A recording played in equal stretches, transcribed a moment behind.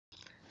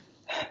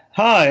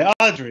Hi,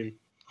 Audrey.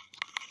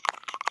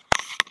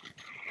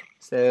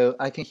 So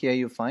I can hear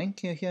you fine.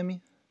 Can you hear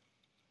me?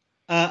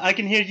 I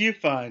can hear you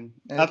fine.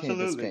 Okay,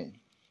 that's Absolutely.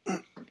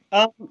 great.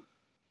 Um,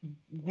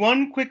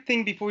 one quick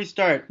thing before we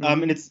start,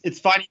 and hmm it's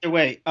fine either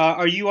way.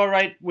 Are you all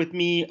right with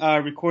me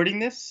recording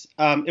this?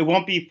 It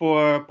won't be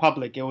for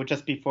public. It will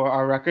just be for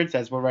our records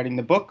as we're writing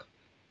the book.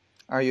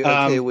 Are you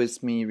okay Um,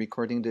 with me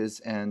recording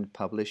this and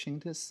publishing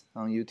this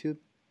on YouTube?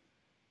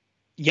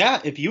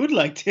 yeah, if you would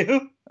like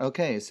to.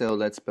 Okay, so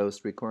let's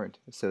both record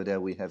so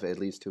that we have at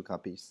least two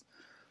copies.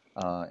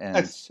 Uh, and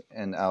Ex-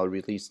 and I'll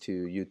release to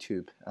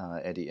YouTube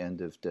at the end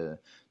of the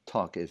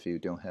talk if you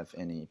don't have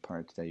any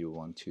part that you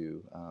want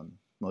to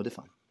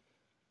modify.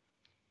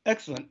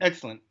 Excellent,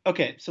 excellent.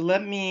 Okay, so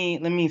let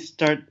me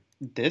start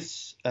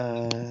this.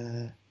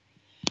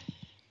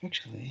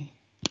 Actually,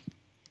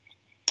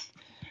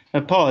 I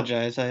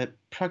apologize. I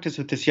practiced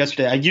with this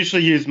yesterday. I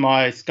usually use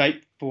my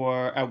Skype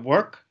for at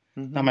work,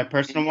 not hmm my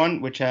personal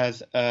one, which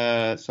has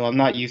so I'm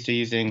not used to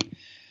using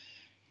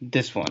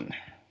this one.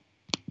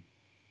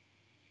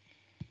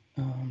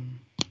 Um,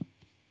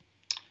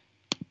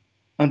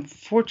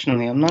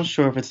 Unfortunately, I'm not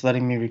sure if it's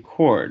letting me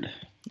record.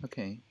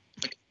 Okay.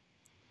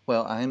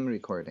 Well, I'm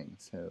recording,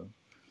 so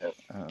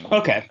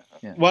Okay.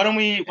 yeah. Why don't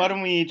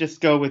we just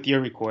go with your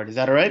record? Is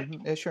that all right?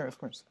 Yeah, sure, of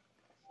course.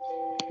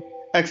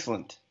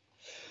 Excellent.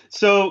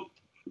 So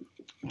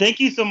thank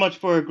you so much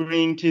for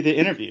agreeing to the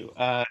interview.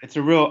 It's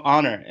a real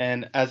honor,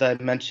 and as I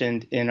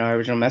mentioned in our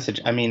original message,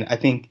 I mean, I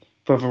think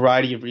for a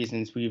variety of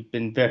reasons, we've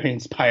been very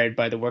inspired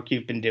by the work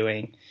you've been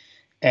doing,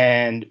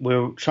 and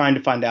we're trying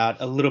to find out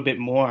a little bit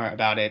more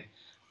about it,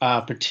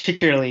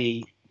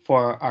 particularly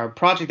for our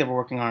project that we're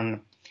working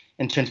on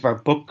in terms of our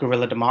book,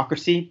 Guerrilla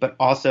Democracy, but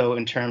also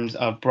in terms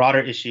of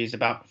broader issues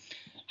about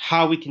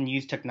how we can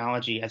use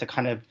technology as a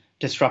kind of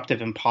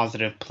disruptive and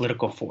positive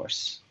political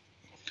force.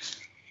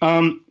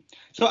 Um,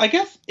 so I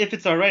guess if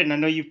it's all right, and I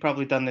know you've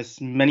probably done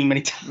this many,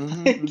 many hmm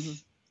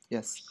times,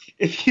 Yes.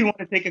 if you want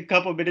to take a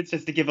couple minutes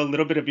just to give a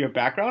little bit of your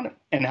background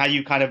and how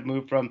you kind of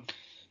moved from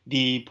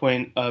the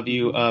point of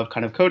view hmm of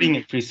kind of coding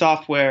and free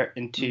software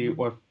into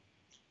hmm or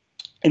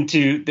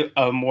into the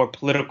a more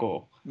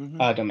political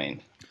hmm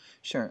domain.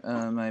 Sure.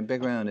 My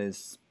background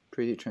is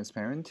pretty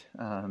transparent.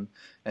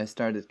 I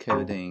started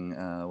coding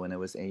when I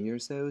was 8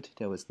 years old.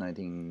 That was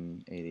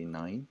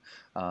 1989,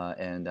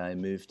 and I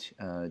moved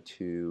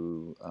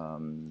to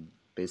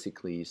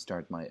basically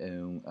start my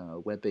own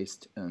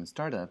web-based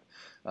startup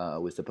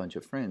with a bunch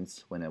of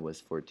friends when I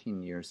was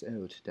 14 years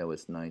old. That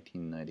was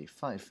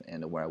 1995,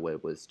 and the Wild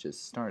Web was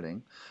just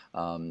starting.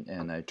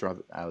 And I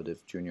dropped out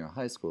of junior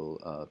high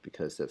school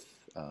because of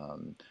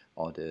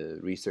all the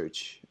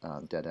research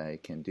that I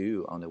can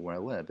do on the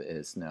World Web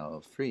is now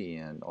free,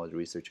 and all the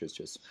researchers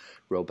just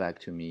roll back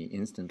to me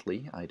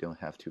instantly. I don't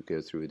have to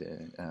go through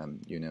the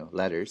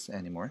letters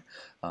anymore.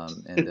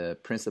 And the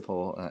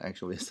principal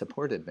actually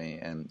supported me,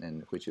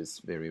 and which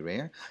is very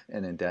rare,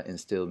 and then that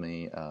instilled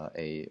me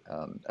a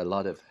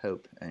lot of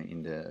hope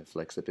in the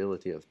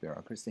flexibility of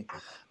bureaucracy.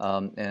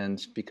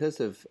 And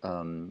because of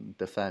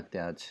the fact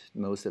that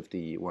most of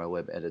the World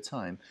Web at the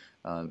time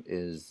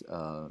is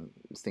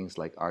things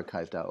like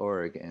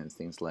archive.org and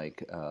things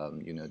like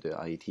the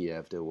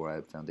IETF, the World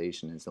Web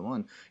Foundation, and so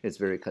on. It's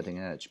very cutting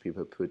edge.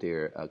 People put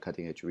their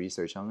cutting edge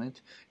research on it,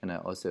 and I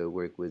also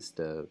work with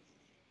the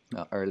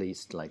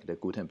earliest, like the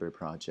Gutenberg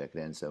project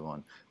and so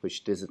on,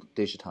 which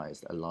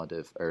digitized a lot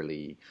of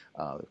early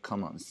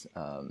commons.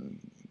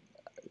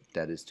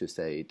 That is to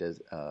say, the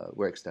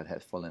works that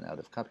have fallen out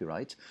of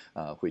copyright,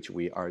 which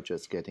we are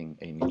just getting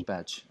a new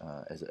batch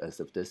as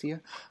of this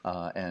year.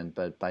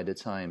 But by the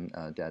time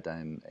that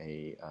I'm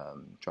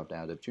dropped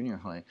out of junior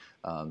high,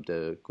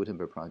 the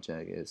Gutenberg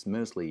project is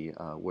mostly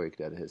work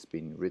that has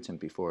been written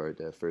before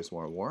the First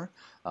World War.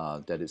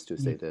 That is to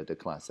say, the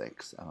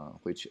classics,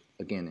 which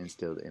again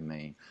instilled in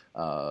me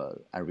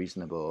a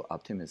reasonable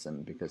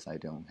optimism because I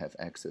don't have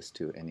access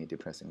to any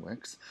depressing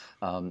works.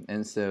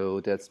 And so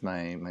that's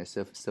my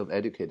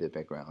self-educated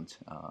background,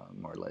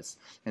 more or less.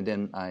 And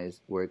then I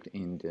worked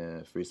in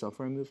the free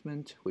software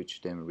movement,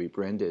 which then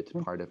rebranded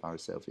part of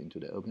ourselves into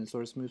the open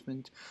source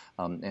movement.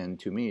 And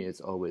to me, it's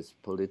always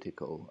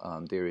political.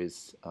 There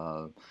is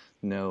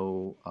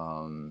no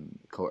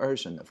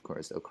coercion, of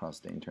course, across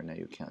the internet.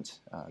 You can't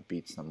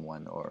beat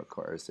someone or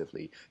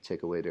coercively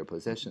take away their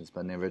possessions,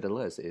 but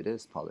nevertheless, it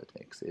is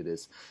politics. It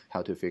is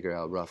how to figure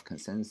out rough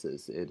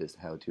consensus. It is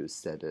how to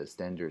set a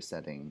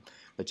standard-setting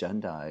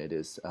agenda. It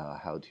is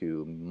how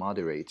to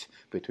moderate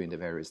between the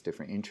various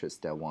different interests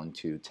that want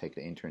to take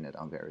the internet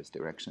on various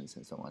directions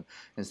and so on.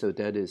 And so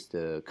that is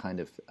the kind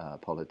of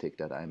politic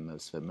that I'm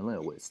most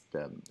familiar with,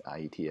 the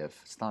IETF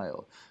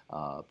style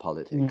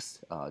politics,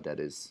 that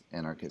is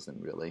anarchism,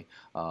 really,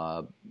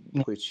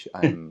 which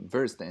I'm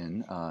versed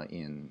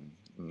in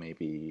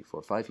maybe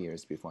for 5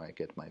 years before I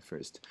get my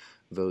first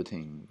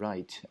voting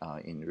right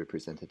in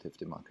representative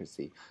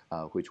democracy,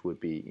 which would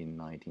be in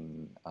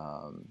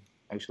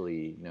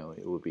Actually, no,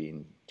 it would be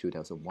in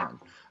 2001.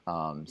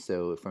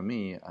 So for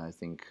me, I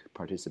think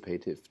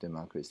participative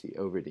democracy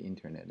over the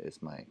internet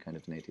is my kind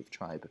of native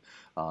tribe,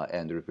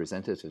 and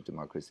representative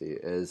democracy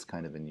is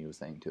kind of a new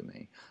thing to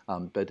me.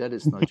 But that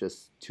is not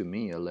just to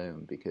me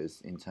alone,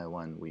 because in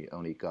Taiwan we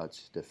only got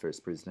the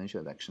first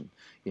presidential election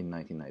in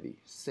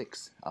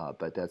 1996,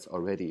 but that's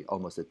already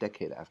almost a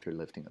decade after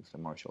lifting of the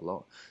martial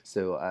law.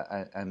 So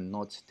I'm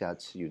not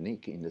that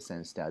unique in the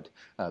sense that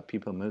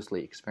people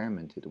mostly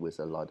experimented with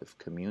a lot of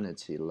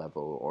community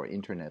level or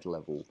internet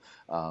level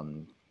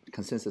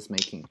consensus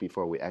making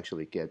before we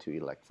actually get to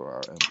elect for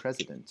our own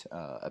president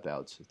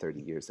about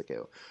 30 years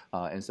ago.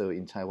 And so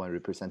in Taiwan,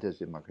 representative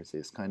democracy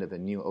is kind of a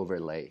new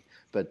overlay,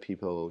 but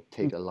people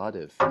take a lot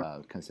of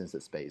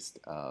consensus-based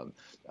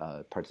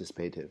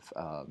participative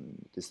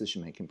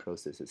decision-making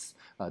processes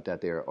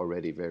that they're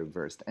already very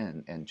versed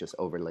in, and just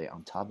overlay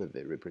on top of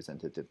it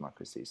representative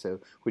democracy. So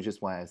which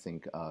is why I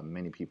think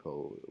many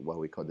people, what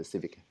we call the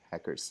civic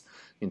hackers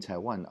in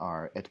Taiwan,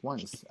 are at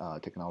once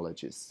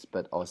technologists,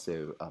 but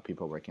also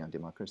people working on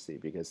democracy,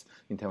 because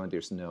in Taiwan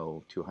there's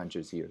no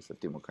 200 years of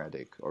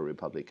democratic or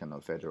republican or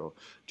federal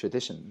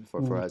tradition.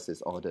 For us,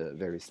 it's all the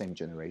very same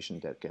generation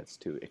that gets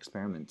to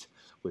experiment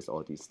with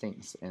all these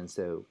things. And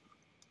so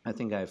I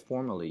think I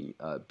formally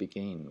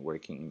began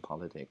working in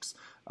politics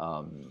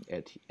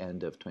at the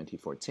end of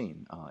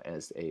 2014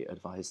 as an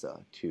advisor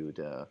to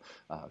the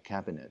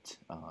cabinet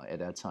at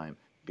that time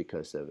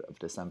because of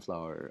the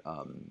Sunflower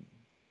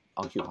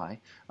Occupy.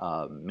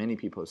 Many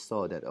people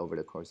saw that over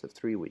the course of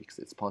 3 weeks,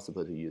 it's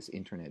possible to use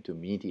internet to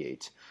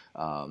mediate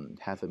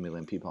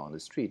 500,000 people on the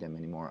street and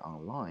many more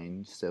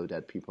online, so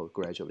that people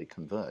gradually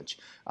converge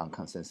on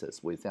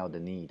consensus without the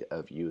need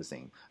of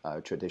using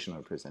traditional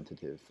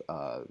representative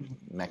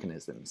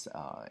mechanisms,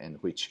 and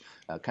which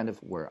kind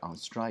of were on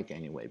strike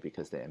anyway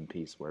because the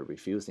MPs were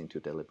refusing to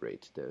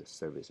deliberate the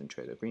service and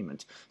trade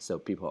agreement. So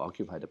people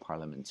occupied the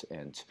parliament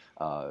and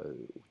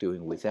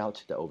doing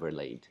without the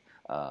overlaid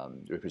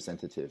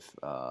representative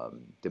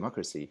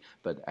democracy,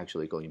 but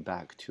actually going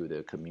back to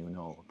the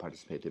communal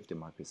participative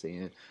democracy.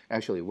 And it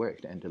actually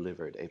worked and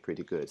delivered a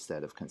pretty good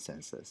set of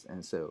consensus.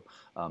 And so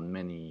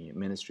many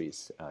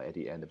ministries at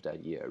the end of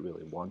that year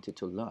really wanted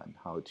to learn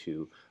how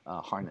to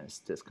harness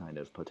this kind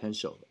of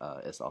potential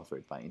as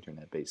offered by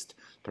internet-based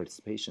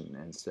participation.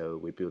 And so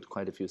we built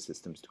quite a few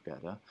systems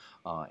together,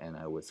 and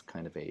I was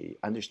kind of a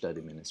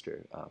understudy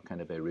minister,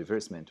 kind of a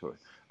reverse mentor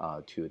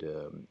to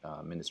the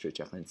Minister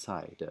Jacqueline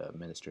Tsai, the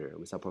minister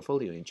with a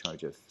portfolio in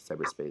charge of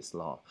cyberspace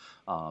law.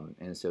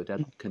 And so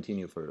that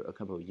continued for a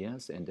couple of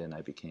years, and then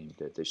I became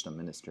the digital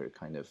minister,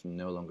 kind of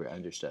no longer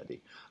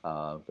understudy,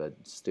 but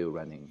still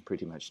running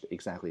pretty much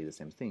exactly the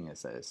same thing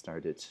as I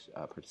started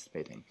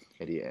participating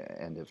at the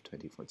end of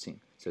 2014.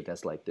 So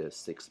that's like the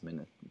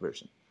 6-minute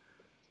version.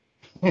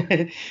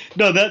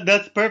 No,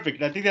 that's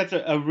perfect. I think that's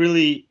a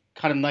really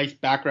kind of nice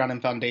background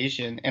and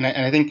foundation, and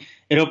I think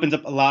it opens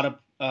up a lot of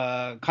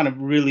kind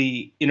of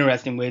really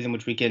interesting ways in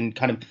which we can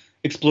kind of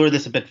explore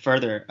this a bit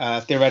further,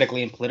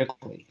 theoretically and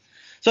politically.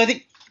 So I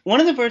think one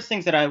of the first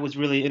things that I was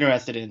really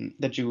interested in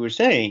that you were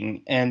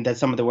saying, and that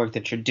some of the work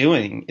that you're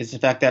doing, is the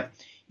fact that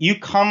you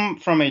come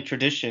from a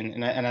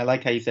tradition, and I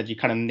like how you said you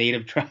kind of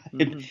native tribe,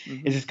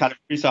 is this kind of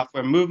free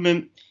software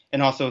movement,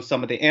 and also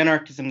some of the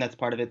anarchism that's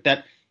part of it,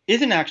 that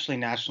isn't actually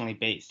nationally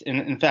based.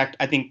 And in fact,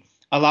 I think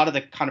a lot of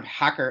the kind of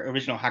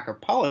original hacker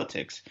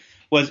politics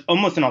was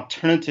almost an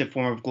alternative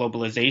form of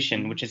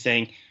globalization, which is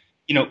saying,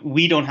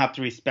 we don't have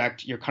to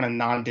respect your kind of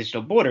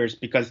non-digital borders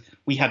because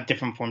we have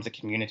different forms of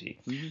community.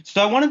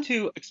 So I wanted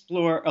to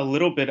explore a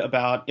little bit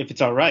about, if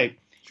it's all right,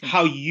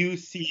 how you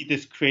see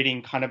this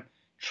creating kind of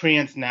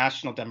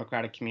transnational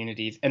democratic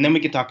communities. And then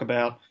we can talk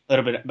about a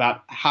little bit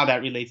about how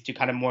that relates to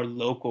kind of more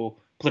local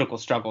political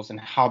struggles and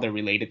how they're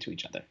related to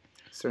each other.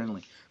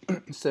 Certainly.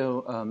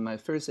 So my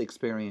first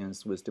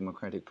experience with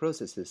democratic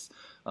processes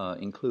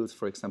includes,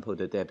 for example,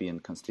 the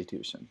Debian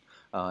Constitution.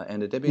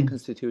 And the Debian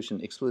Constitution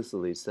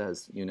explicitly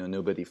says,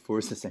 nobody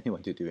forces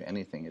anyone to do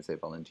anything as a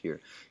volunteer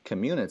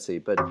community.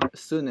 But as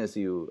soon as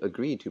you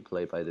agree to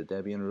play by the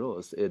Debian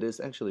rules, it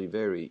is actually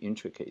very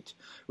intricate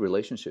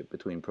relationship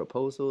between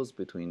proposals,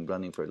 between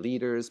running for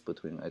leaders,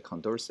 between a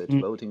Condorcet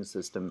voting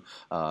system,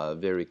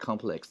 very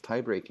complex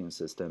tie-breaking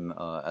system,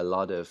 a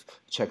lot of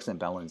checks and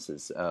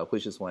balances,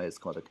 which is why it's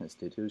called a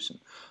constitution.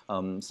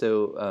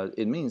 So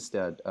it means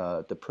that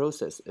the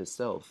process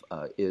itself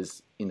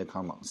is in the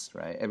commons,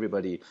 right?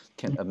 Everybody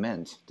can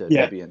amend the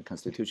Debian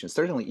Constitution.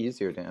 Certainly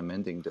easier than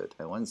amending the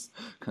Taiwan's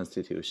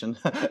Constitution,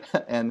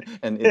 and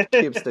it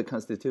keeps the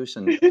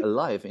Constitution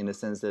alive in the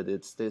sense that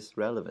it stays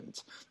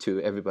relevant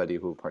to everybody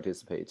who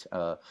participates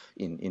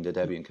in the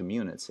Debian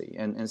community.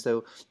 And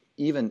so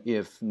even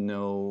if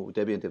no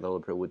Debian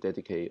developer would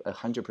dedicate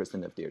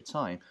 100% of their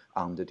time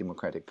on the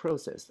democratic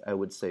process, I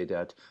would say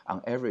that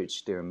on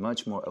average, they're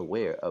much more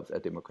aware of a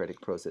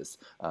democratic process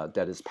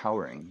that is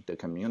powering the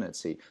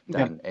community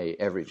than a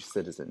average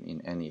citizen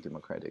in any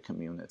democratic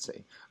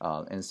community.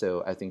 And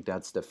so I think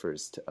that's the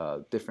first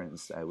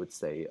difference, I would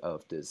say,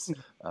 of this,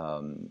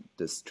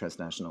 this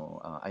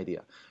transnational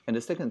idea. And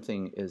the second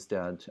thing is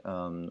that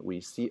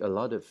we see a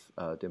lot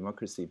of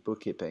democracy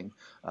bookkeeping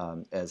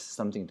as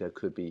something that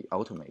could be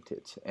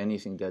automated.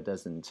 Anything that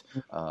doesn't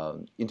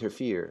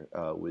interfere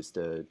with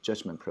the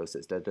judgment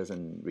process, that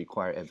doesn't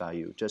require a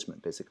value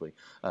judgment, basically,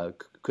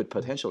 could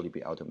potentially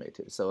be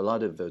automated. So a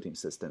lot of voting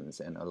systems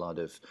and a lot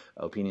of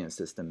opinion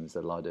systems,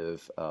 a lot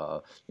of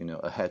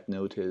ahead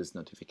notice,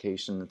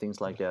 notification, things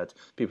like that.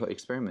 People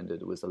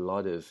experimented with a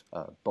lot of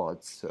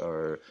bots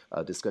or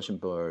discussion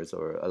boards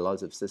or a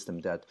lot of system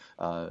that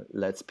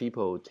lets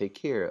people take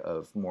care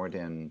of more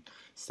than,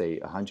 say,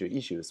 100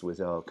 issues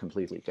without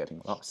completely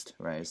getting lost,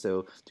 right?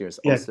 So there's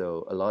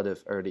also a lot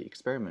of early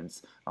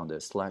experiments on the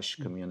Slash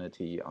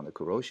community, on the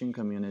corrosion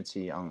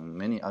community, on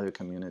many other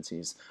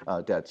communities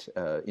that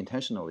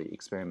intentionally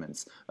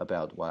experiments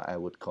about what I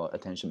would call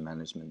attention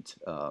management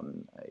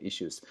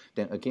issues.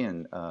 Then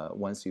again,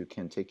 once you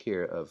can take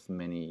care of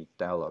many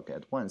dialogue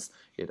at once,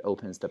 it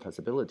opens the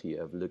possibility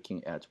of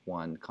looking at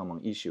one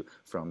common issue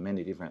from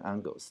many different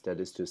angles. That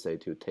is to say,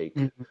 to take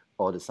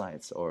all the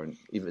sides, or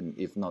even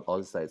if not all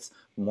the sides,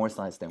 more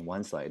sides than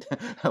one side,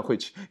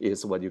 which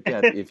is what you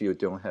get if you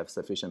don't have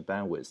sufficient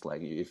bandwidth.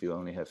 Like if you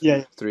only have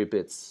 3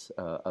 bits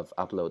of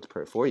upload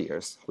per 4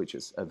 years, which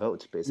is a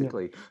vote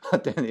basically,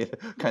 then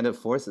it kind of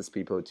forces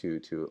people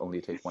to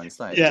only take one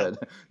side.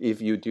 But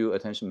if you do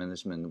attention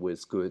management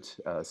with good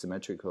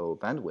symmetrical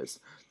bandwidth,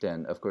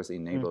 then of course it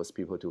enables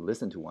people to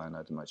listen to one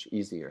another much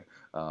easier,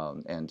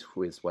 and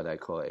with what I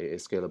call a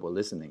scalable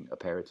listening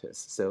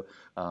apparatus. So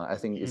I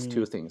think it's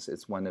two things.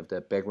 It's one of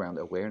the background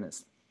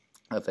awareness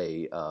of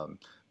a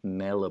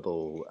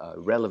malleable,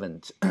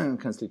 relevant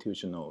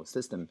constitutional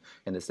system.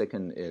 And the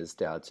second is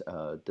that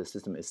the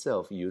system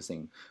itself,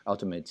 using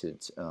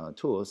automated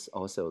tools,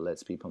 also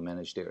lets people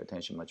manage their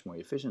attention much more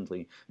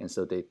efficiently, and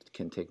so they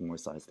can take more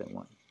sides than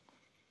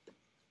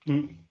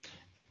one.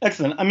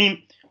 Excellent. I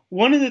mean,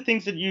 one of the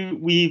things that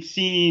we've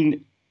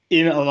seen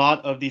in a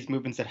lot of these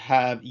movements that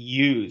have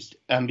used,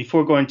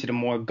 before going to the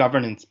more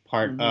governance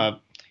part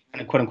of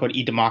kind of quote unquote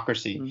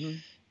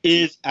e-democracy,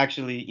 is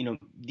actually,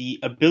 the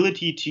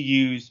ability to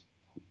use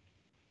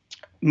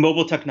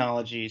mobile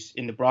technologies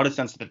in the broadest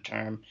sense of the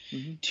term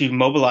to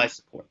mobilize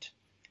support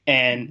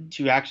and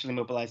to actually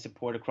mobilize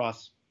support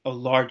across a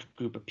large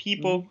group of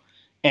people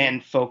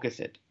and focus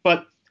it.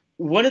 But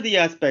one of the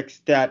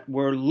aspects that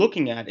we're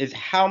looking at is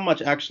how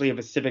much actually of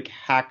a civic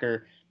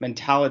hacker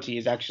mentality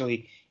is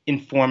actually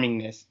informing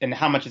this, and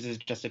how much is this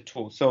just a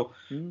tool. So,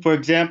 for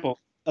example,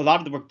 a lot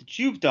of the work that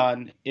you've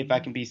done, if I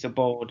can be so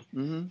bold,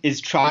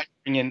 is try to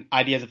bring in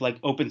ideas of like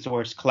open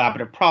source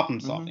collaborative problem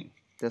solving.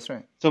 That's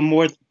right. So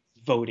more than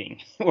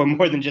voting or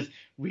more than just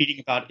reading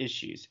about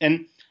issues.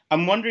 And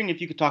I'm wondering if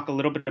you could talk a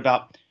little bit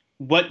about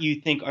what you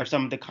think are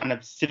some of the kind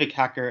of civic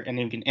hacker and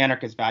even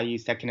anarchist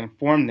values that can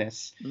inform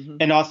this.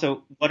 And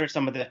also, what are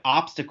some of the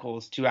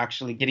obstacles to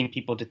actually getting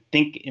people to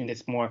think in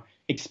this more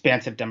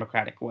expansive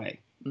democratic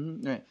way?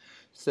 Right.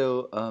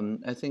 So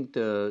I think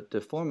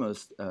the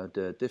foremost,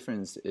 the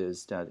difference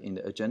is that in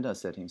the agenda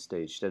setting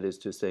stage, that is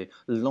to say,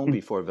 long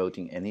before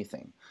voting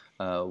anything,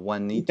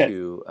 one need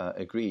to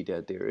agree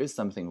that there is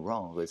something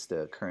wrong with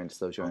the current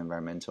social,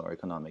 environmental, or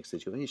economic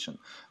situation,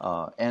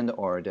 and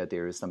or that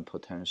there is some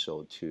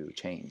potential to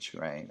change,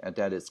 right? And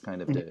that is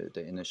kind of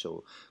the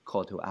initial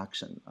call to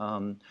action.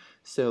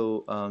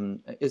 So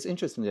it's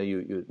interesting that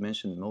you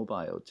mentioned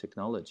mobile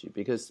technology,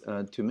 because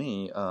to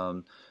me,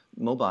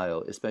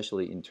 mobile,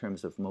 especially in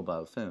terms of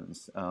mobile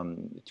phones,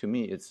 to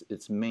me,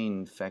 its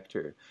main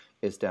factor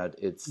is that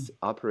it's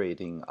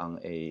operating on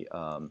a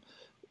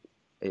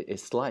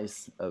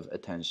slice of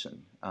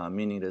attention,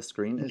 meaning the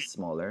screen is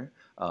smaller,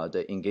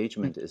 the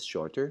engagement is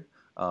shorter,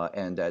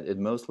 and that it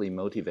mostly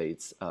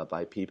motivates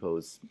by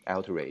people's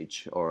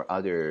outrage or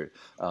other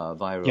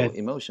viral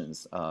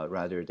emotions,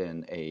 rather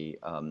than a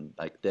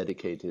like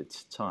dedicated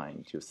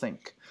time to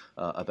think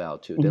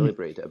about, to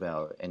deliberate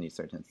about any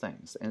certain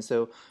things. And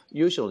so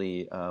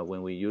usually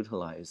when we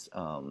utilize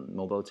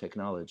mobile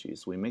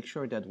technologies, we make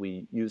sure that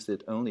we use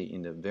it only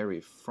in the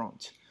very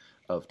front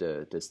of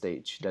the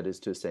stage. That is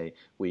to say,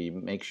 we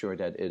make sure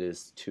that it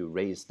is to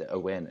raise the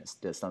awareness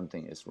that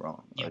something is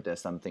wrong or that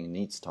something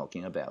needs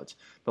talking about.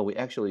 But we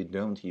actually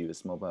don't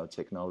use mobile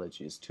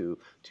technologies to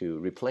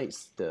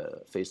replace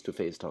the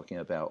face-to-face talking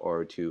about,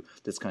 or to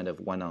this kind of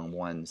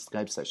one-on-one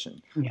Skype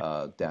session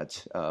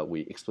that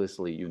we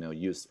explicitly,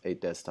 use a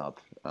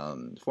desktop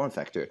form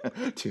factor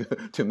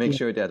to make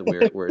sure that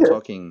we're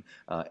talking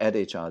at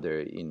each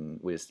other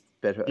with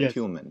better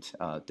attunement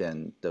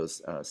than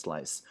those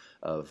slice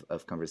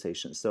of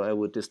conversations. So I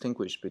would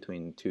distinguish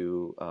between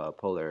two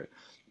polar,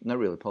 not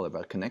really polar,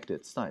 but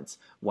connected sides.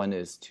 One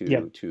is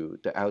to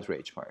the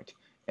outrage part,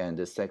 and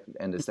the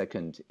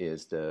second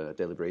is the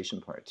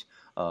deliberation part.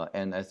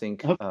 And I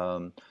think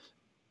Okay.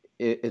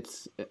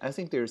 I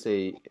think there's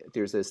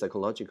a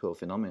psychological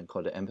phenomenon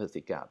called the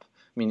empathy gap,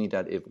 meaning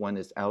that if one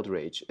is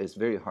outraged, it's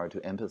very hard to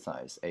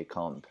empathize a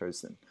calm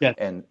person, Yes.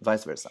 and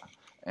vice versa.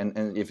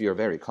 And if you're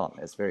very calm,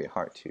 it's very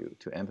hard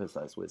to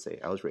empathize with a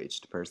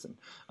outraged person.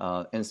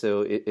 And so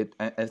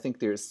I think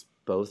there's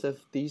both of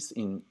these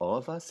in all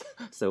of us.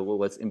 So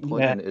what's Yeah.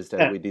 important is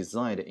that we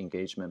design the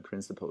engagement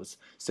principles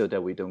so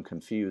that we don't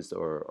confuse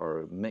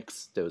or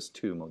mix those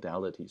two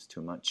modalities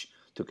too much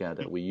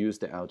together. We use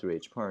the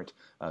outrage part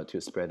to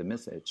spread a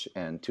message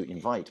and to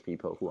invite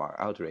people who are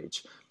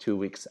outraged 2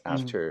 weeks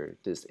after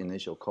this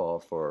initial call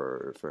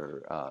for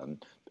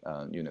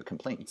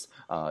complaints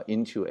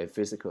into a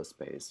physical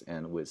space,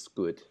 and with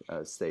good,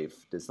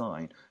 safe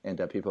design, and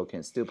that people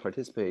can still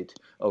participate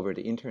over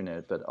the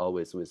internet, but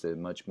always with a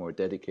much more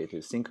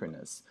dedicated,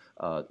 synchronous,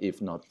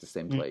 if not the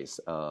same place,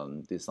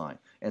 design.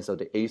 And so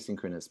the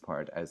asynchronous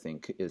part, I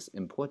think, is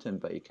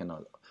important, but it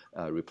cannot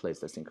replace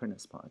the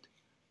synchronous part.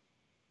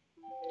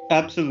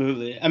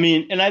 Absolutely. I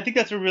mean, and I think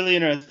that's a really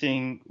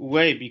interesting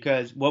way,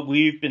 because what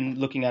we've been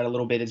looking at a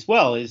little bit as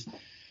well is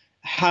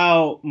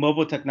how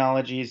mobile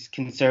technologies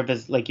can serve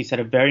as, like you said,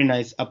 a very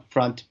nice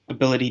upfront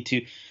ability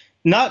to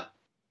not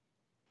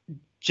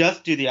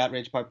just do the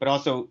outrage part, but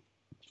also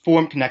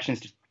form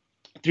connections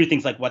through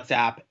things like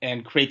WhatsApp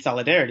and create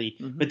solidarity,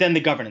 but then the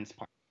governance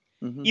part.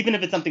 Even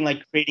if it's something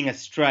like creating a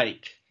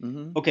strike.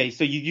 Okay,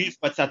 so you use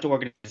WhatsApp to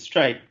organize a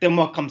strike, then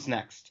what comes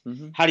next?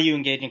 How do you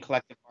engage in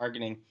collective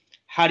bargaining?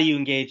 How do you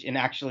engage in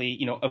actually,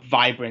 a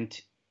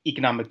vibrant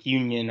economic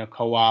union, a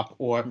co-op,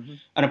 or in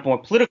a more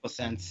political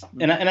sense?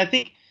 And I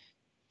think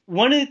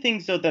one of the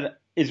things, though, that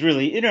is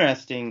really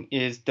interesting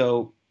is,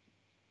 though,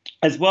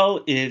 as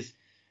well, is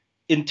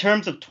in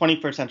terms of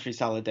 21st century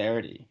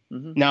solidarity.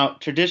 Now,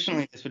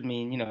 traditionally, this would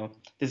mean,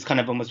 this is kind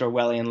of almost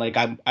Orwellian, like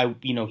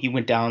he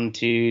went down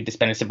to the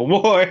Spanish Civil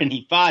War and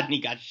he fought and he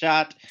got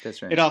shot.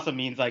 That's right. It also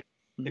means like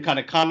the kind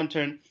of common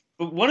turn.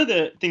 But one of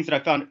the things that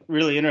I found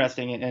really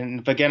interesting,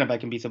 and again, if I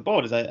can be so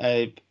bold, as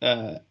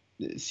I've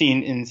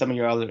seen in some of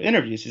your other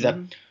interviews, is that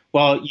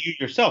while you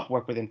yourself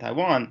work within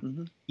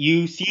Taiwan,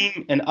 you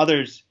seem, and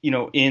others,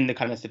 in the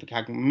kind of civic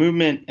hacker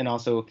movement and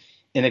also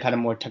in the kind of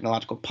more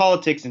technological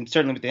politics, and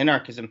certainly with the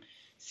anarchism,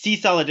 see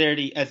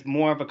solidarity as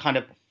more of a kind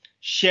of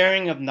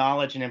sharing of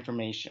knowledge and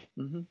information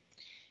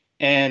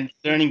and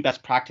learning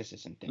best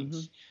practices and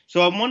things.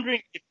 So I'm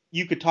wondering if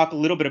you could talk a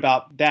little bit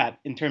about that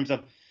in terms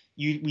of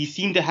we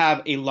seem to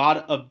have a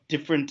lot of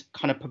different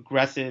kind of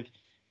progressive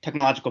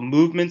technological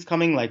movements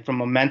coming, like from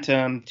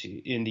Momentum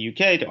in the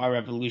UK to our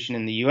revolution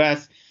in the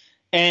US.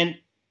 And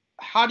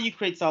how do you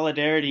create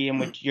solidarity in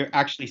which you're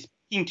actually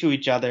speaking to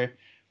each other,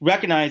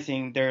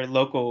 recognizing their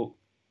local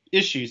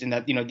issues and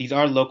that, these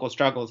are local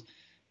struggles,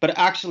 but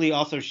actually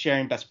also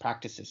sharing best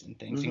practices and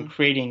things and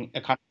creating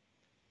a kind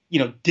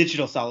of,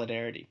 digital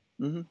solidarity?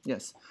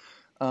 Yes.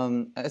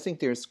 I think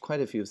there's quite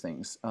a few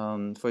things.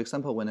 For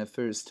example, when I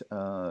first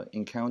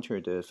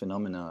encountered the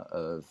phenomena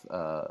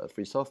of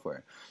free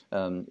software,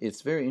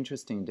 it's very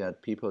interesting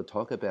that people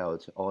talk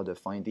about all the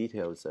fine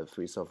details of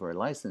free software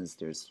license.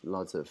 There's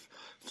lots of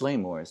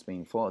flame wars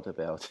being fought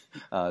about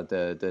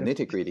the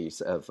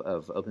nitty-gritties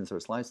of open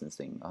source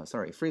licensing.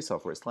 Free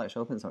software /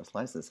 open source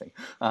licensing.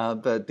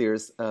 But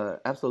there's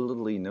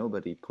absolutely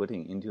nobody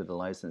putting into the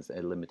license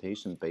a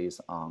limitation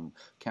based on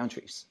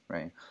countries,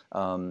 right?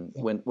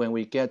 When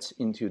we get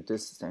into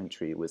this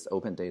century with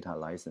open data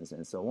license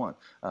and so on,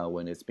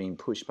 when it's being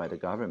pushed by the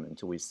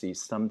government, we see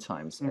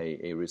sometimes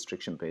a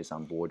restriction based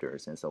on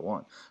borders and so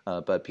on.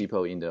 But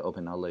people in the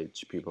open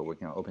knowledge, people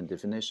working on open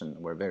definition,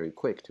 were very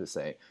quick to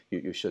say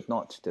you should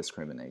not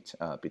discriminate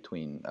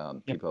between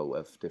people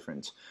of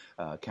different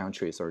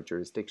countries or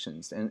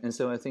jurisdictions. And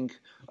so I think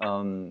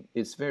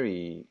it's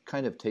very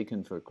kind of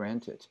taken for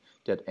granted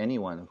that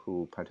anyone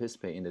who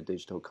participates in the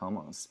digital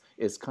commons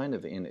is kind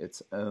of in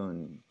its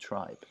own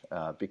tribe,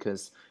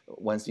 because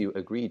once you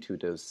agree to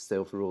those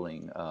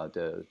self-ruling,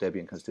 the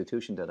Debian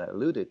constitution that I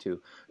alluded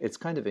to, it's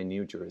kind of a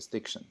new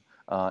jurisdiction.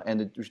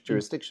 And the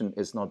jurisdiction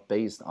is not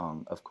based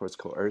on, of course,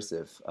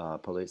 coercive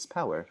police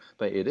power,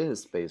 but it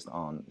is based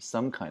on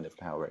some kind of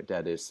power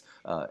that is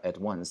at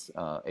once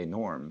a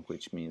norm,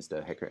 which means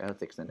the hacker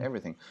ethics and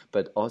everything,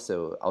 but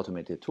also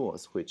automated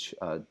tools, which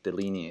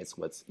delineates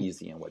what's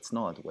easy and what's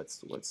not,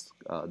 what's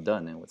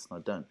done and what's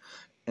not done.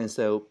 And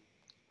so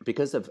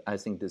because of, I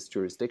think, this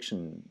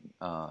jurisdiction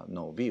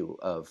view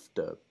of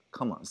the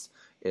commons,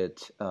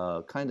 it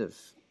kind of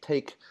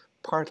take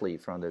partly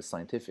from the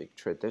scientific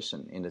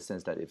tradition in the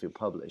sense that if you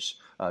publish,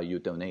 you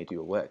donate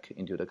your work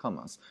into the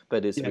commons.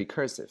 But it's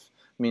recursive,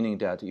 meaning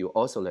that you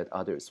also let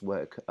others'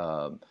 work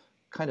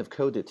kind of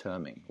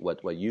co-determine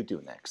what you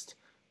do next.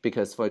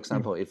 Because, for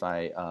example, if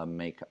I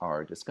make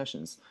our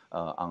discussions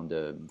on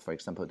the, for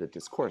example, the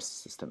discourse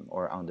system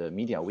or on the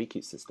media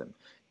wiki system,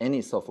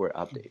 any software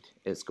update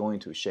is going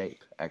to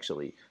shape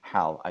actually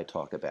how I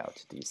talk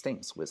about these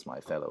things with my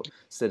fellow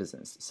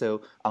citizens.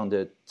 So on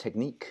the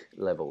technique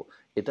level,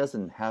 it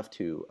doesn't have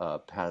to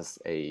pass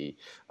a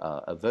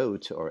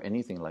vote or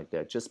anything like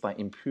that. Just by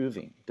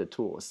improving the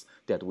tools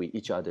that we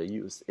each other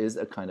use is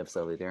a kind of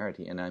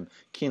solidarity. And I'm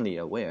keenly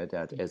aware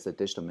that as a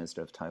digital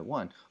minister of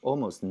Taiwan,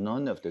 almost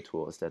none of the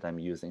tools that I'm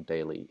using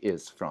daily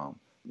is from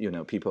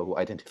people who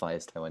identify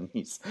as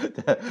Taiwanese.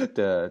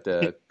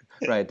 the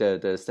right,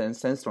 the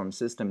Sandstorm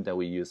system that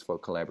we use for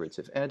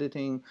collaborative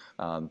editing,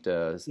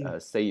 the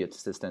Say It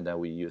system that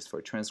we use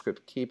for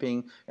transcript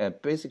keeping,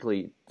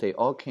 basically they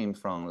all came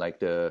from like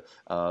the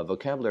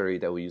vocabulary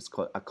that we use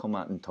called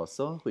Akoma and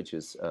Toso, which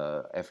is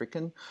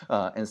African,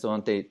 and so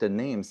on. The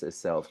names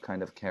itself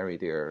kind of carry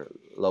their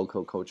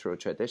local cultural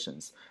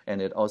traditions,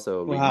 and it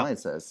also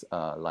reminds us,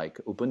 like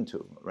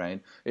Ubuntu,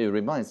 right? It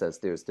reminds us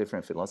there's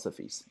different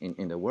philosophies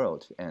in the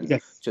world, and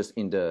just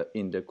in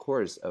the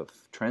course of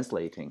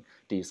translating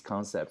these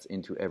concepts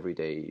into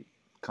everyday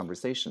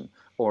conversation,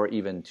 or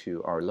even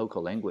to our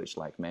local language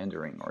like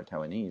Mandarin or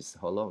Taiwanese,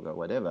 Holog or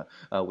whatever,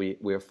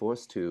 we're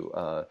forced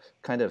to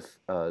kind of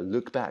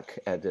look back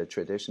at the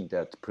tradition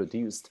that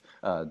produced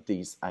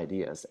these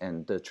ideas,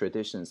 and the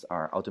traditions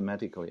are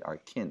automatically our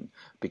kin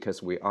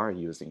because we are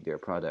using their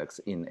products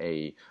in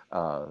a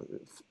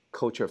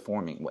culture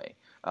forming way.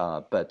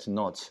 But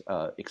not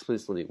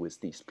explicitly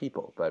with these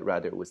people, but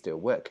rather with their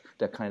work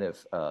that kind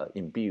of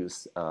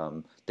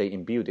they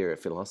imbue their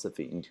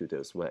philosophy into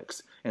those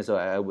works. And so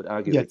I would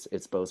argue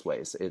it's both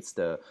ways. It's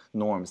the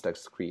norms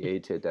that's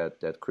created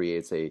that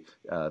creates a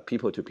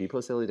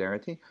people-to-people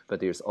solidarity,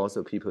 but there's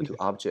also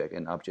people-to-object,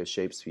 and object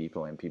shapes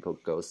people, and people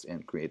goes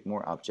and create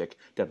more object,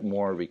 that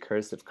more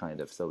recursive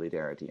kind of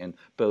solidarity. And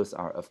both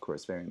are, of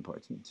course, very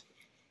important.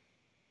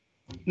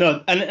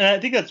 No, and I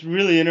think that's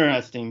really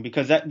interesting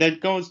because that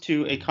goes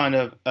to a kind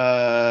of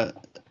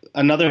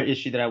another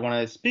issue that I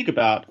want to speak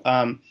about,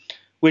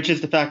 which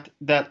is the fact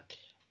that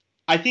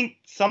I think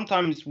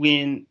sometimes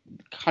when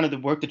kind of the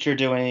work that you're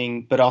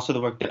doing, but also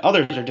the work that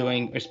others are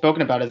doing or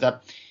spoken about, is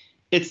that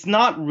it's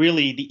not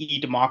really the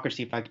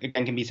e-democracy, if I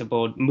again can be so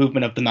bold,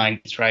 movement of the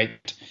 90s,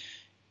 right?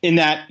 In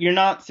that you're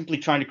not simply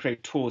trying to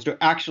create tools, you're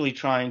actually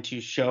trying to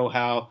show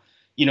how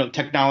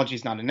technology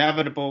is not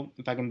inevitable,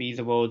 if I can be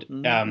so bold.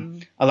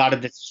 A lot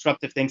of the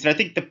disruptive things. And I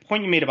think the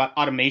point you made about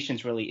automation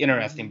is really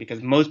interesting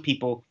because most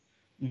people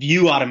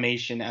view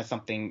automation as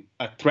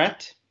a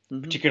threat,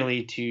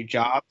 particularly to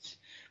jobs.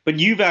 But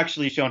you've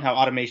actually shown how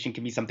automation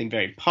can be something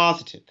very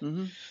positive.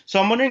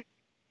 So I'm wondering if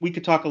we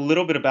could talk a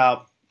little bit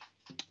about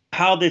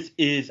how this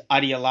is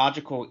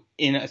ideological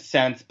in a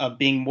sense of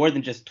being more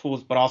than just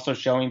tools, but also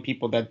showing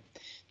people that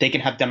they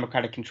can have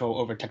democratic control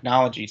over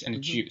technologies and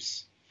its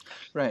use.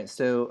 Right.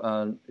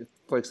 So,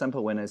 for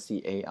example, when I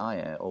see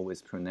AI, I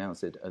always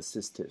pronounce it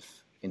assistive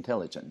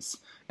intelligence,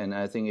 and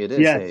I think it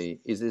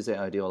is an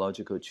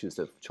ideological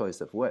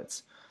choice of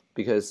words,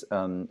 because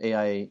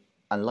AI,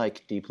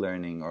 unlike deep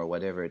learning or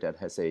whatever that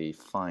has a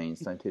fine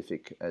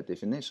scientific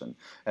definition,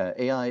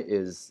 AI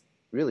is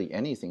really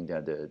anything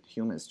that the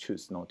humans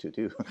choose not to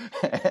do,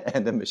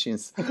 and the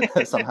machines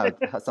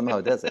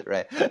somehow does it,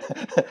 right?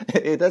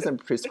 It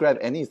doesn't prescribe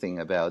anything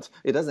about.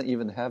 It doesn't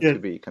even have to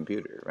be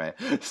computer, right?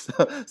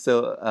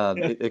 So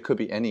it could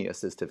be any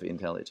assistive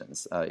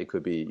intelligence. It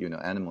could be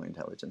animal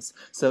intelligence.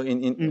 So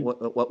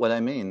what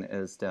I mean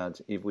is that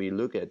if we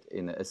look at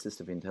in an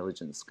assistive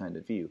intelligence kind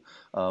of view,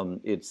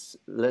 it's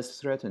less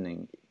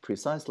threatening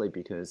precisely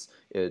because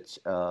it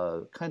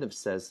kind of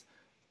says,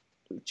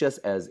 just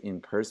as in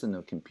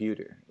personal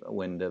computer,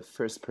 when the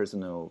first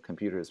personal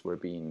computers were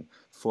being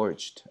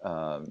forged,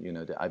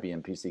 the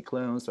IBM PC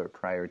clones, or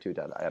prior to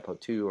that Apple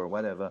II or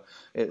whatever,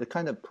 it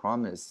kind of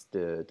promised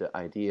the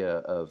idea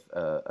of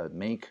a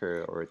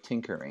maker or a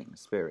tinkering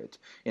spirit,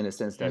 in a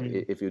sense that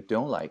if you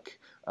don't like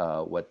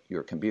what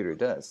your computer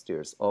does,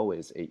 there's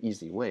always an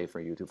easy way for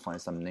you to find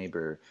some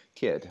neighbor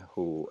kid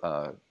who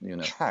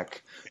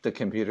hack the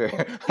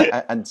computer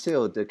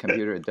until the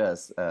computer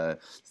does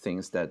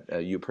things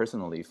that you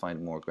personally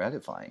find more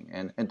gratifying,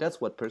 and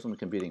that's what personal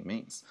computing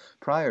means.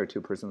 Prior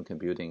to personal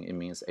computing, it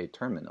means a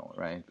terminal,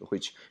 right,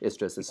 which is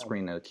just a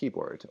screen and a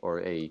keyboard,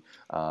 or a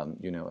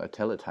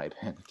teletype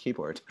and a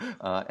keyboard,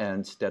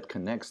 and that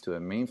connects to a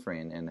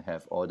mainframe and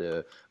have all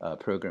the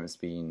programs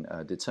being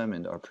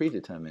determined or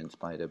predetermined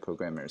by the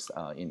programmers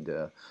in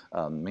the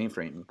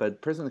mainframe.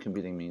 But personal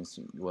computing means,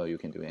 well, you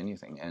can do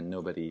anything, and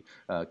nobody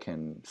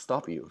can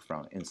stop you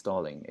from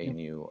installing a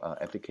new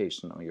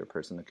application on your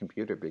personal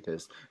computer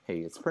because, hey,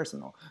 it's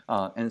personal.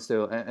 And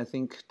so I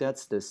think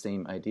that's the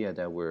same idea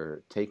that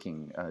we're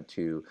taking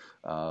to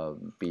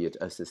be it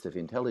assistive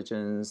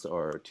intelligence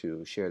or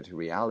to shared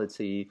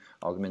reality,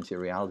 augmented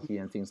reality,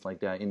 and things like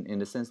that, in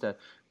the sense that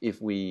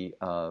if we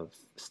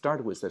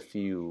start with a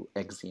few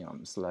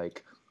axioms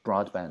like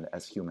broadband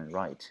as human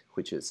right,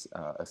 which is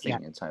a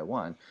thing in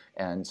Taiwan,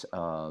 and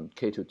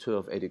K to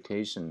 12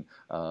 education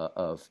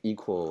of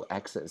equal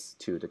access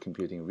to the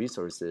computing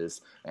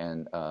resources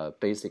and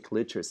basic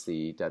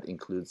literacy that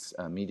includes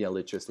media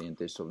literacy and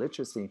digital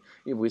literacy.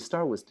 If we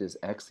start with these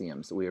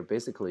axioms, we are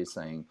basically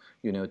saying,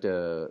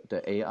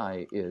 the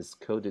AI is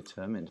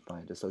co-determined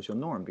by the social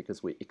norm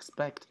because we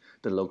expect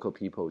the local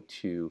people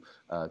to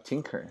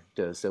tinker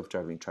the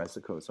self-driving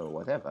tricycles or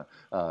whatever,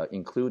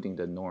 including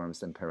the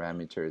norms and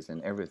parameters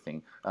and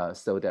everything,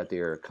 so that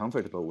they're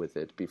comfortable with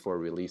it before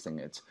releasing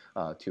it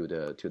to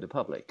the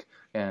public.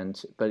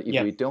 But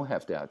if we don't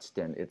have that,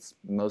 then it's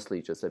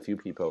mostly just a few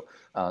people,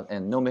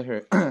 and no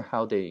matter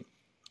how they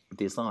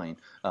design,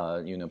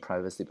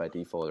 privacy by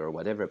default or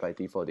whatever by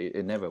default,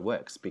 it never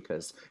works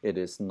because it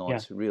is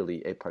not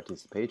really a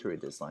participatory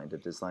design. The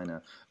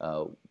designer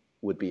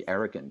would be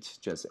arrogant,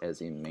 just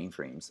as in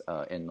mainframes,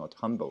 and not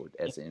humble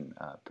as in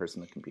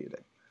personal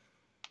computing.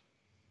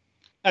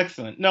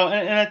 Excellent. No,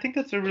 and I think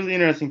that's a really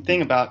interesting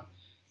thing about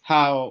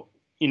how,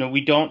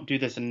 we don't do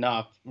this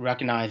enough,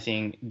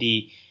 recognizing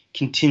the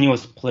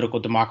continuous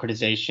political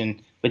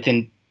democratization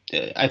within,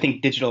 I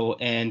think, digital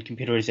and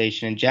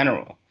computerization in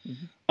general.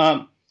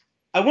 Mm-hmm.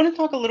 I want to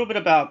talk a little bit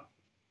about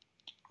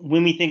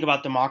when we think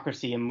about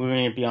democracy and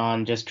moving it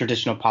beyond just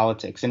traditional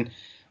politics. And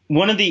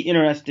one of the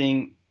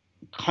interesting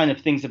kind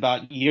of things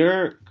about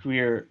your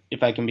career,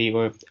 if I can be,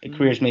 or if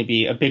careers may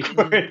be a big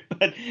word,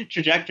 but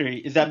trajectory,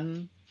 is that,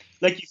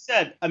 like you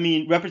said, I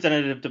mean,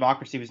 representative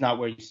democracy was not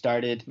where you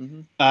started.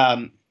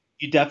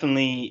 You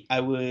definitely, I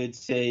would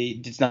say,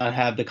 did not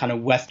have the kind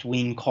of West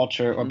Wing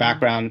culture or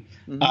background.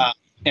 And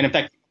in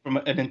fact, from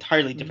an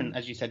entirely different,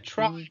 as you said,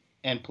 tribe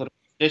and political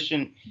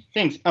tradition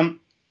things.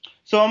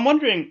 So I'm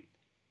wondering,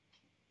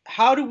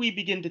 how do we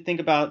begin to think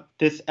about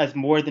this as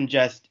more than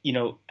just,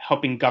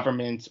 helping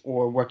governments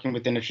or working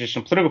within a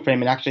traditional political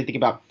frame, and actually think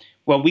about,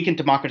 well, we can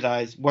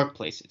democratize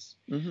workplaces.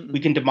 We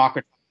can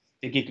democratize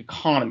the gig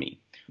economy,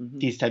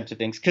 these types of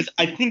things. Because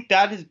I think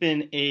that has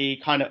been a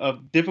kind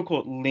of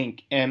difficult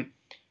link. And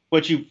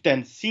what you've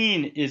then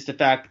seen is the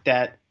fact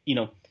that,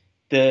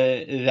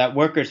 that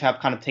workers have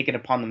kind of taken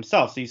upon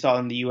themselves. So you saw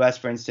in the U.S.,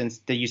 for instance,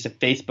 the use of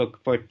Facebook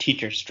for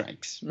teacher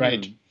strikes,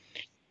 right?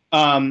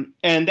 And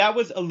that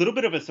was a little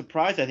bit of a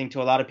surprise, I think,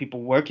 to a lot of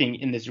people working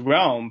in this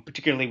realm,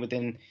 particularly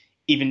within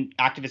even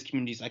activist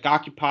communities like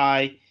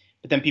Occupy,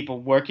 but then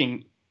people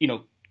working,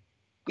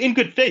 in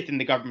good faith in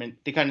the government.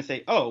 They kind of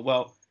say, oh,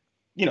 well,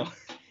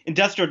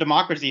 industrial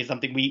democracy is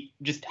something we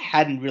just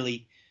hadn't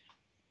really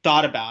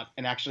thought about,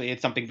 and actually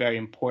it's something very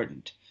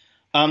important.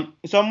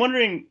 So I'm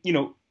wondering,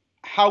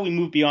 how we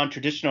move beyond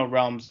traditional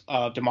realms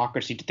of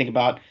democracy to think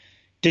about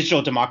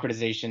digital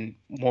democratization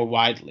more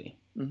widely.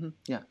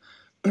 Yeah.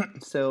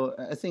 So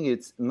I think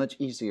it's much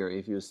easier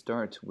if you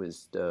start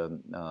with the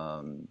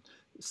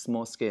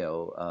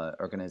small-scale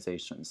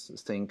organizations.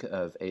 Think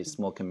of a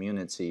small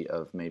community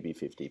of maybe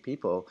 50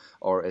 people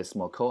or a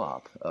small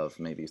co-op of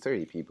maybe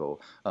 30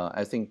 people.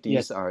 I think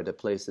these are the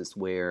places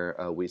where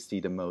we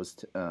see the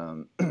most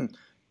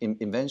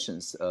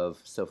inventions of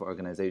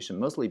self-organization,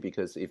 mostly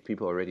because if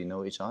people already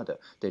know each other,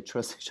 they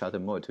trust each other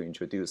more to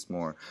introduce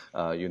more,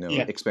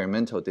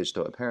 experimental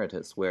digital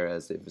apparatus.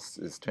 Whereas if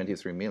it's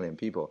 23 million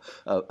people,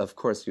 of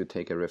course you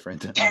take a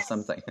referendum on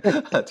something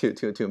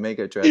to make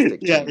a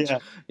drastic change.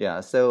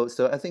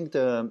 So I think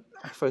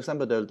for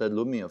example, the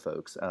Lumio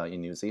folks in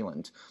New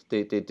Zealand,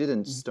 they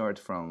didn't start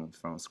from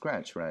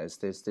scratch, right?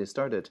 They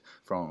started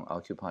from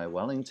Occupy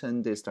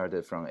Wellington. They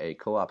started from a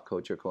co-op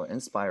culture called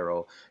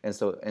Inspiral, and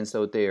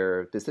so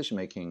their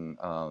decision-making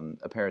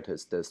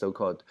apparatus, the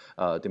so-called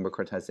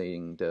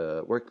democratizing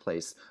the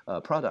workplace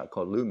product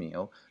called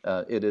Lumio,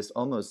 it is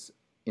almost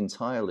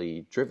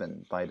entirely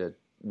driven by the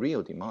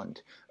real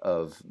demand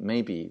of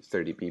maybe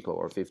 30 people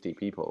or 50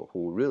 people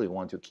who really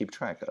want to keep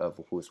track of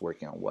who's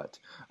working on what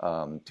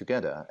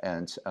together,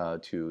 and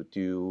to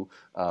do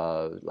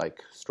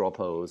like straw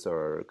polls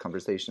or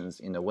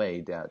conversations in a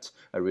way that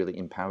really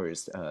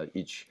empowers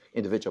each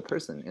individual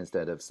person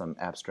instead of some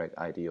abstract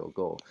ideal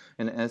goal.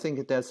 And I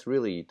think that's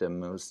really the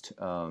most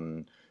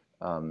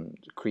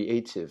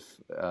creative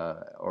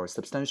or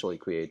substantially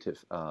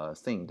creative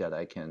thing that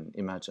I can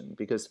imagine,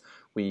 because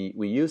we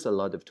use a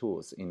lot of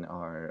tools in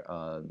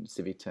our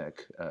civic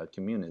tech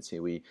community.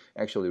 We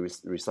actually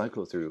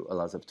recycle through a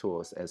lot of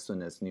tools. As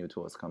soon as new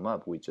tools come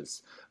up, we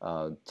just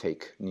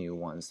take new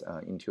ones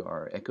into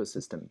our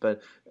ecosystem.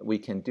 But we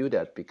can do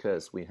that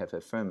because we have a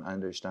firm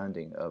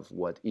understanding of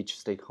what each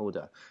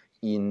stakeholder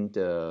in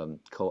the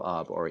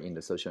co-op or in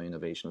the social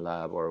innovation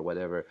lab or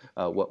whatever,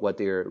 what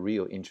their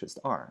real interests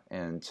are,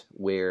 and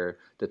where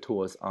the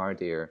tools are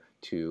there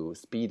to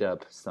speed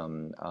up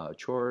some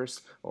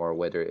chores, or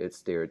whether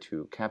it's there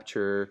to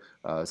capture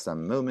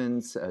some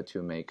moments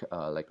to make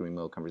like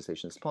remote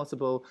conversations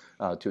possible,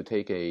 to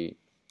take a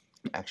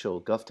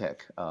actual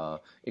GovTech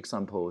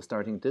example.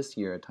 Starting this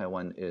year,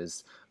 Taiwan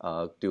is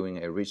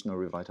doing a regional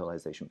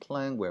revitalization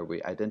plan where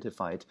we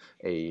identified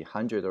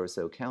 100 or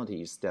so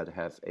counties that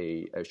have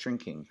a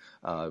shrinking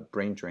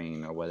brain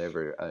drain or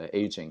whatever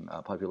aging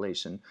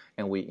population,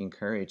 and we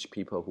encourage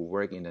people who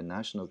work in the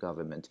national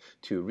government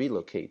to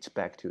relocate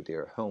back to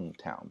their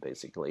hometown,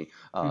 basically,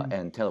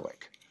 and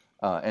telework.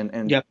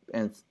 Yep.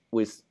 And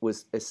with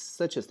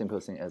such a simple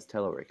thing as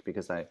telework,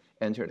 because I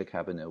entered the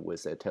cabinet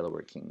with a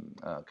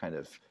teleworking kind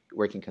of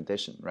working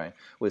condition, right?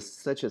 With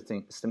such a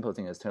simple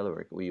thing as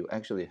telework, we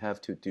actually have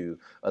to do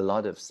a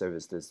lot of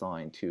service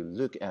design to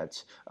look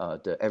at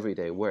the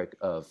everyday work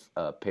of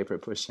paper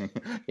pushing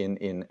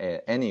in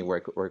any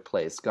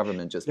workplace,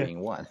 government just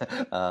being one,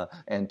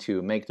 and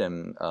to make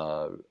them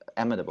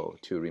amenable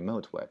to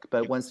remote work.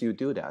 But once you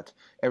do that,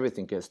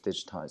 everything gets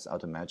digitized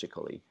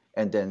automatically.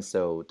 And then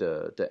so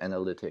the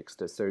analytics,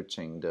 the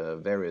searching, the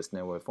various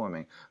network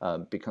forming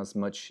becomes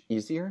much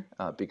easier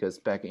because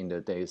back in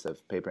the days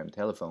of paper and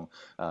telephone,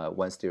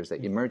 once there's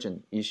an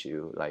emergent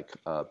issue like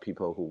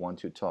people who want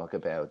to talk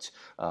about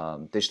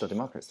digital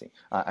democracy,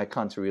 I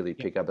can't really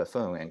pick up a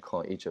phone and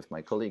call each of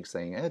my colleagues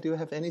saying, hey, do you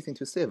have anything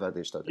to say about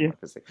digital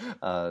democracy?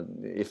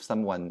 If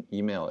someone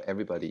email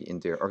everybody in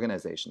their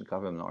organization,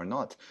 government or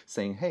not,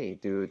 saying, hey,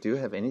 do you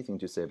have anything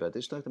to say about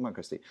digital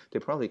democracy? They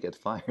probably get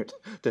fired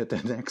the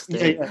next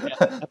day.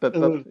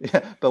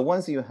 But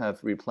once you have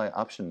reply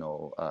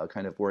optional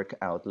kind of work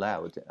out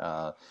loud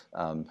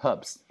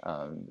hubs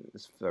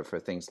for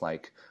things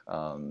like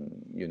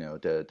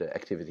the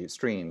activity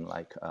stream,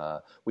 like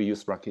we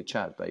use Rocket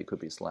Chat, but it could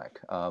be Slack.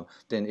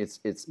 Then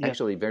it's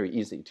actually very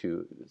easy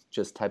to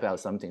just type out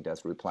something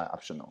that's reply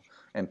optional,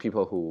 and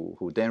people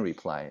who then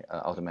reply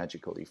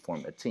automatically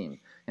form a team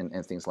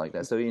and things like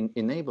that. So it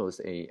enables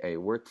a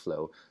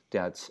workflow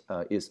that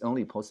is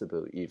only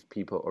possible if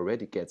people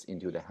already gets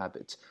into the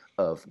habit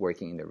of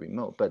working in the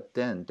remote. But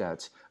then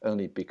that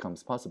only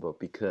becomes possible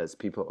because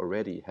people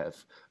already have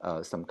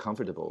some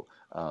comfortable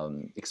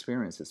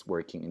experiences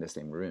working in the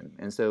same room.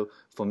 And so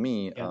for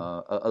me,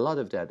 a lot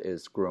of that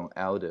is grown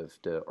out of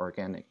the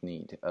organic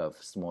need of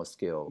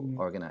small-scale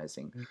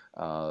organizing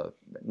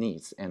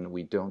needs. And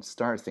we don't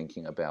start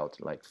thinking about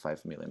like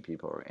 5 million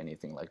people or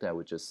anything like that.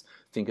 We just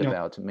think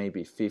about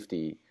maybe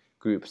 50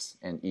 groups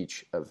and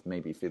each of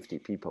maybe 50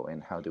 people,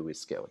 and how do we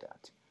scale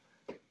that?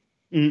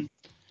 And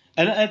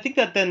I think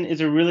that then is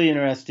a really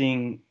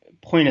interesting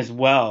point as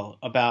well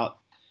about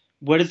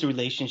what is the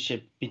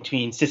relationship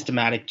between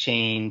systematic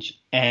change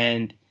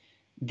and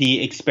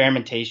the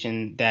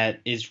experimentation that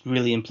is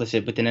really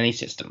implicit within any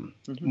system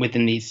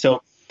within these.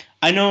 So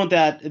I know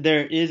that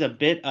there is a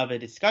bit of a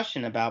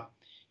discussion about,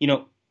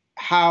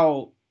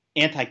 how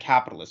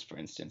anti-capitalist, for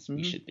instance,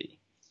 we should be,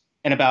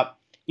 and about,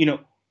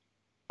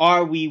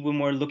 are we, when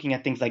we're looking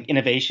at things like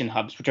innovation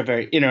hubs, which are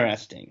very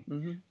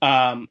interesting,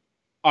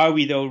 are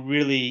we though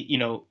really,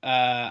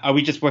 are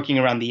we just working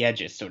around the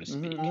edges, so to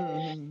speak?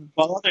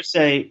 While others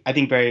say, I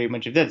think very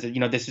much of this,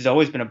 this has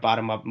always been a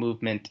bottom-up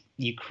movement.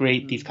 You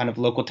create these kind of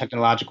local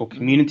technological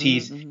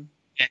communities, and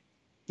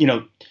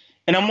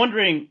I'm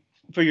wondering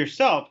for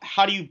yourself,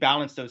 how do you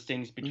balance those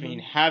things between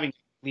having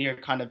a clear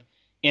kind of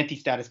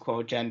anti-status quo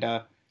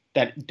agenda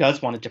that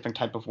does want a different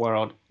type of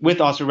world, with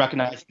also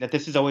recognizing that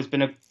this has always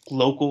been a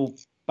local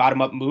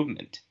bottom-up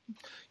movement?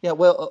 Yeah,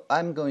 well,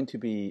 I'm going to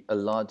be a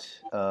lot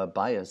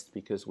biased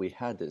because we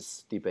had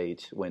this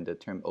debate when the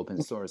term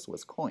open source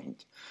was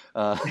coined.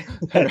 That's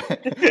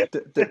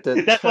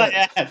why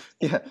I asked.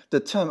 Yeah,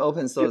 the term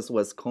open source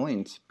was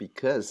coined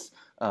because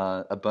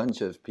a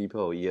bunch of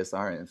people,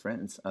 ESR and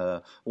friends,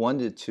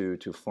 wanted to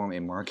form a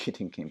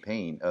marketing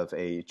campaign of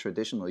a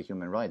traditional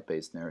human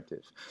right-based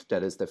narrative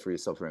that is the free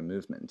software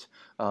movement.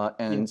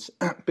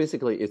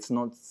 Basically, it's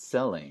not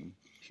selling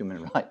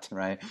human right,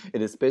 right?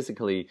 It is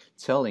basically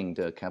telling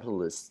the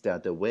capitalists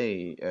that the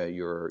way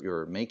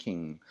you're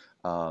making,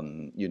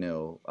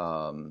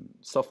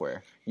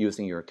 software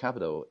using your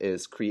capital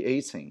is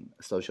creating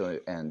social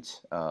and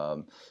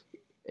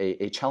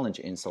a challenge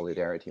in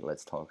solidarity.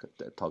 Let's talk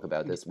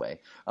about this way,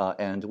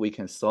 and we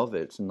can solve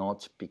it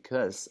not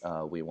because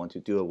we want to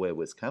do away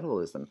with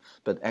capitalism,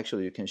 but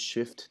actually you can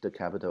shift the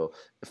capital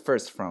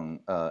first from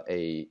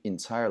a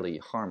entirely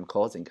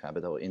harm-causing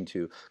capital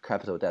into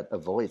capital that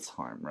avoids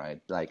harm,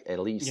 right? Like at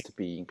least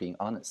being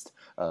honest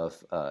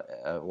of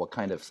what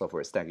kind of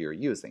software stack you're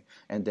using,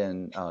 and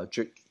then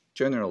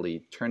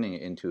generally turning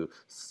it into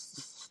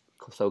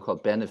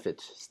so-called benefit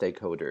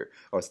stakeholder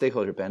or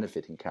stakeholder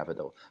benefiting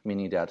capital,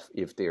 meaning that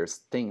if there's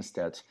things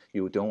that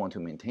you don't want to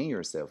maintain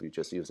yourself, you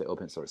just use the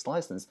open source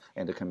license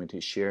and the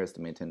community shares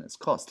the maintenance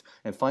cost.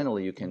 And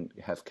finally, you can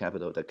have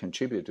capital that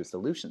contribute to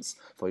solutions.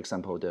 For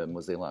example, the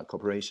Mozilla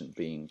Corporation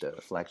being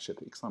the flagship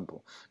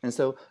example. And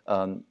so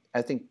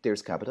I think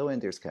there's capital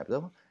and there's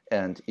capital.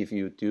 And if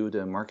you do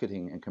the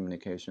marketing and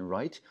communication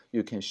right,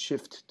 you can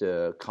shift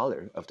the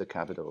color of the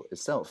capital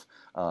itself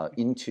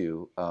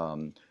into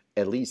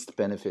at least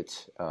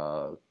benefit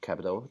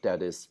capital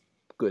that is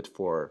good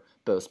for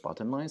both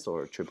bottom lines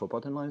or triple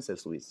bottom lines,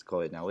 as we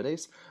call it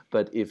nowadays.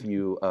 But if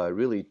you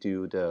really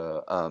do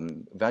the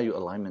value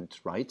alignment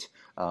right,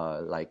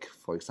 like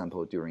for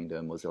example during the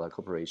Mozilla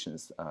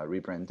Corporation's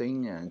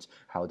rebranding and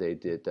how they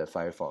did the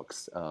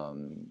Firefox,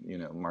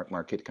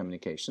 market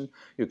communication,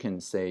 you can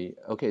say,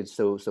 okay,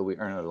 so we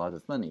earn a lot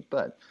of money,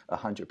 but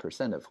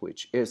 100% of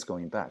which is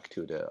going back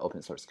to the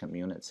open source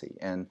community,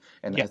 and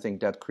I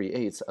think that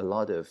creates a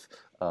lot of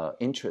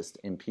interest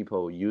in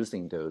people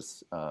using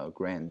those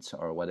grants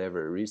or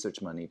whatever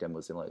research money that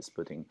Mozilla is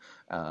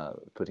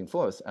putting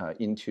forth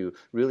into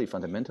really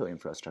fundamental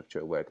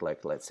infrastructure work,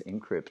 like let's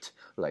encrypt,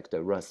 like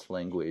the Rust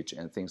language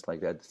and things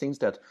like that, things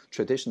that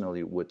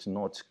traditionally would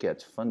not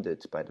get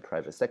funded by the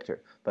private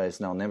sector, but is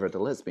now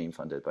nevertheless being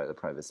funded by the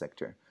private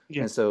sector.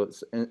 Yeah. And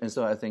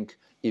so I think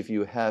if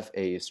you have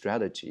a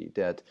strategy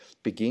that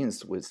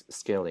begins with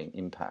scaling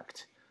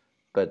impact,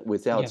 but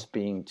without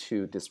being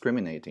too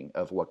discriminating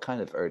of what kind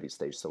of early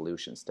stage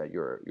solutions that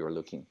you're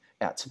looking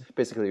at.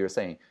 Basically, you're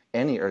saying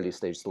any early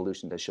stage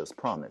solution that shows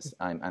promise,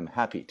 I'm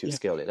happy to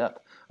scale it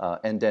up.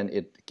 And then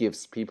it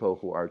gives people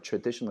who are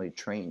traditionally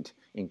trained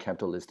in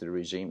capitalist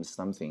regimes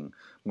something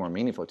more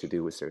meaningful to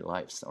do with their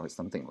lives or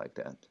something like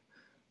that.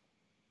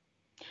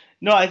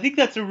 No, I think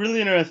that's a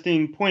really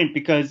interesting point,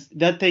 because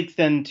that takes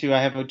then to,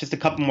 I have just a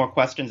couple more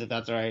questions, if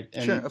that's all right.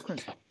 And, sure, of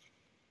course.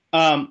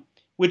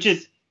 Which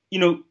is,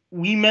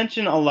 we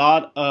mention a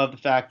lot of the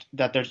fact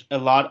that there's a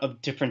lot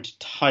of different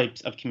types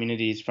of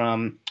communities,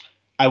 from,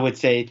 I would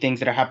say, things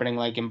that are happening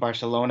like in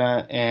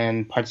Barcelona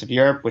and parts of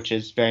Europe, which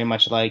is very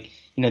much like,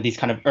 these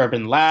kind of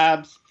urban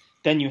labs.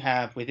 Then you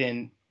have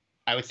within,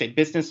 I would say,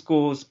 business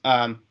schools,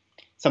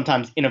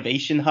 sometimes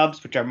innovation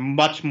hubs, which are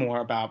much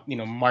more about,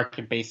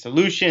 market-based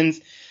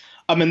solutions.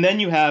 And then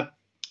you have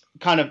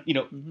kind of,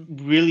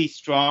 really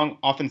strong,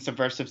 often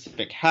subversive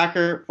civic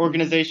hacker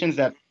organizations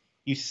that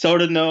you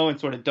sort of know and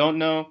sort of don't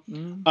know.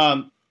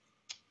 And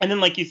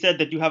then, like you said,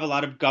 that you have a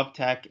lot of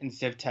GovTech and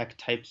CivTech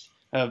types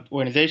of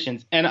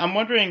organizations. And I'm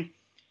wondering,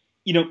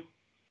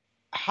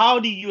 how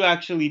do you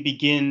actually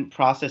begin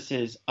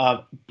processes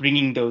of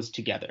bringing those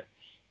together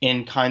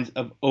in kinds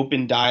of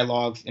open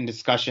dialogues and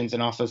discussions,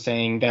 and also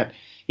saying that,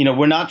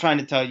 we're not trying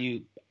to tell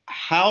you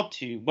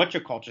what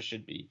your culture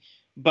should be,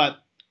 but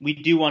we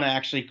do want to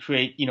actually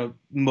create,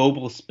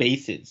 mobile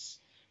spaces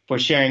for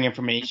sharing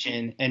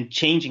information and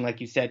changing, like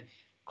you said,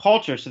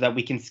 culture, so that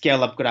we can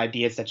scale up good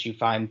ideas that you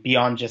find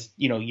beyond just,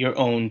 your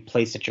own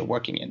place that you're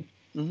working in.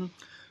 Mm-hmm.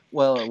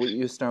 Well,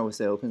 you start with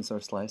the open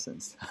source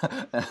license.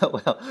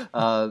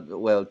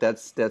 well,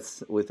 that's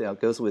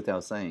goes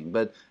without saying.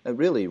 But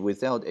really,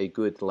 without a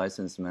good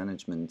license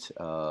management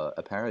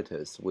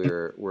apparatus,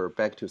 we're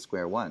back to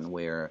square one,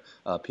 where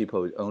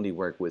people only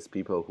work with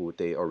people who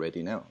they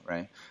already know,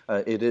 right?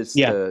 It is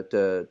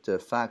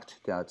the fact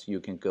that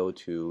you can go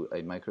to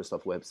a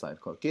Microsoft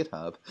website called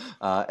GitHub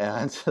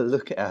and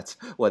look at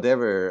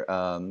whatever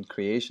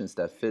creations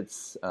that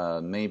fits,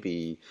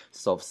 maybe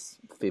solves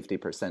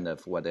 50%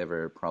 of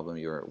whatever problem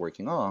you're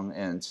working on,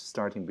 and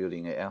starting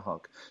building an ad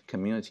hoc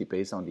community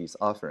based on these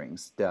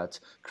offerings that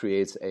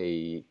creates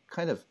a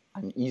kind of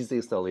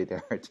uneasy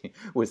solidarity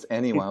with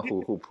anyone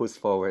who puts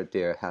forward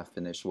their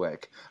half-finished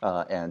work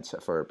and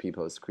for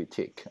people's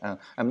critique.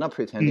 I'm not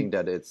pretending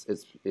that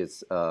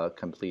it's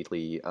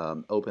completely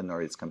open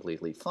or it's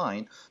completely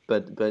fine,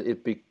 but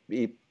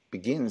it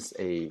begins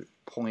a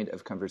point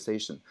of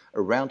conversation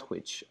around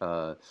which,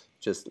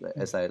 just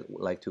as I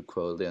like to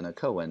quote Leonard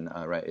Cohen,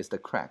 right, is the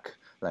crack,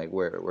 like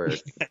where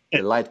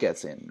the light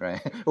gets in,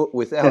 right?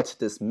 Without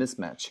this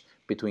mismatch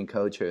between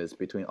cultures,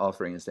 between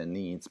offerings and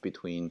needs,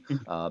 between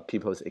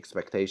people's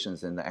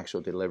expectations and the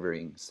actual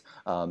deliverings,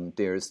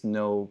 there's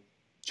no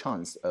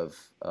chance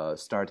of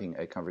starting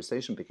a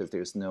conversation, because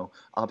there's no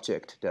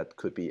object that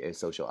could be a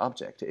social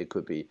object. It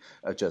could be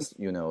just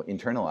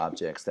internal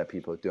objects that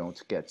people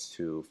don't get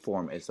to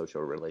form a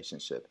social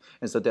relationship.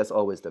 And so that's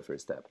always the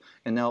first step.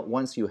 And now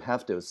once you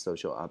have those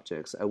social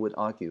objects, I would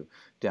argue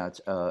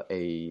that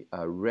a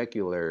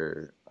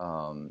regular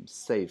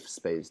safe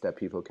space that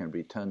people can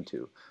return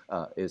to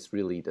is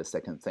really the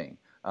second thing.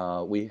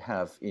 We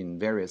have in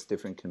various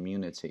different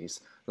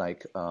communities,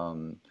 like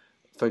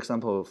for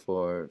example,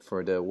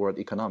 for the World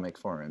Economic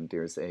Forum,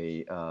 there's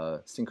a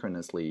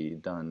synchronously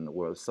done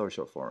World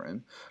Social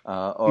Forum,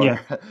 or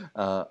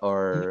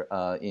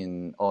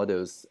in all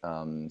those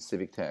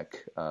civic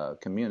tech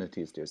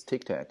communities, there's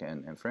TIC-Tech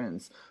and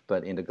Friends.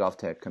 But in the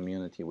GovTech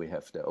community, we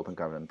have the Open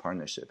Government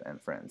Partnership and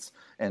Friends.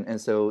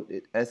 And so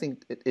I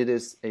think it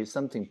is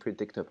something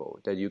predictable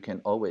that you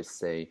can always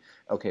say,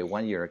 okay,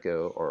 1 year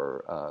ago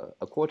or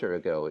a quarter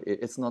ago,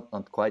 it's not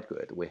quite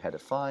good. We had a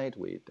fight,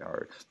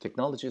 our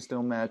technologies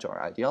don't match,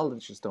 our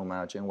ideologies don't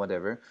match, and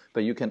whatever,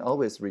 but you can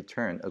always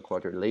return a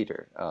quarter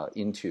later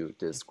into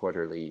this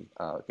quarterly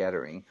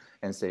gathering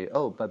and say,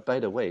 oh, but by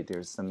the way,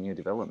 there's some new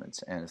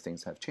developments and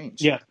things have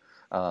changed. Yeah.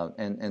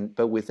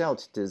 But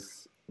without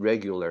this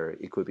regular,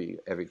 it could be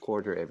every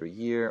quarter, every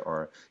year,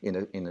 or in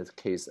the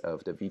case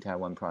of the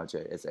V-Taiwan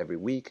project, it's every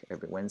week,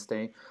 every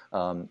Wednesday.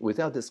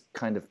 Without this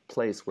kind of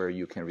place where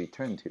you can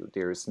return to,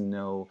 there is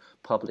no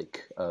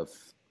public of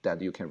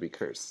that you can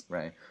recurse,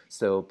 right?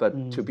 So,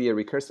 but to Mm. be a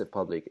recursive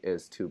public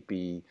is to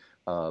be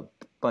a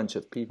bunch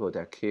of people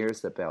that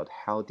cares about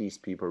how these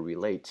people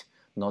relate,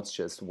 not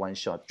just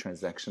one-shot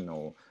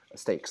transactional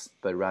stakes,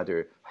 but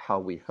rather how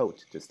we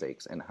hold the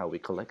stakes and how we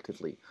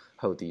collectively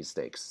hold these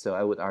stakes. So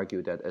I would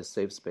argue that a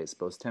safe space,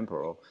 both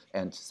temporal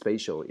and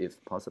spatial,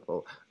 if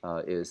possible,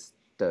 is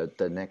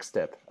the next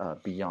step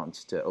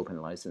beyond the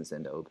open license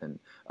and the open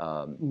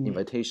Mm.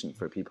 invitation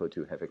for people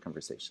to have a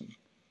conversation.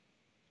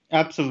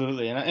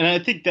 Absolutely, and I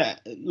think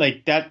that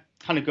like that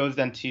kind of goes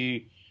then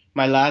to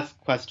my last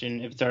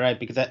question, if it's all right,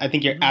 because I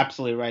think you're Mm-hmm.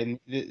 absolutely right.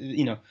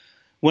 And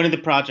one of the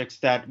projects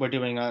that we're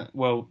doing,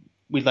 well,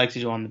 we'd like to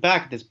do on the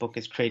back of this book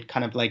is create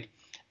kind of like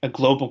a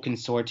global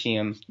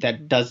consortium that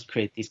Mm-hmm. does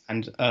create these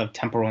kinds of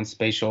temporal and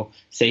spatial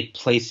safe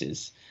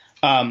places.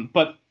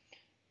 But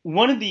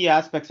one of the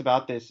aspects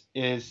about this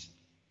is,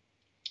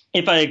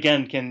 if I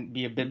again can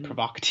be a bit Mm-hmm.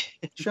 provocative,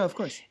 Sure, of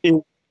course. is,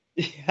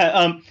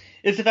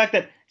 is the fact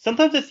that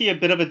sometimes I see a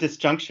bit of a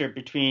disjuncture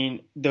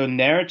between the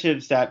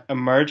narratives that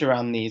emerge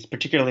around these,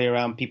 particularly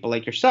around people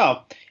like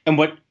yourself, and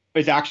what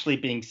is actually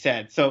being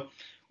said. So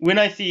when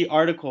I see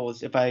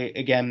articles, if I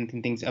again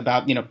think things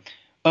about,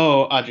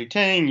 oh, Audrey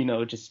Tang,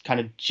 just kind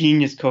of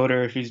genius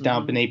coder who's now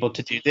Mm-hmm. been able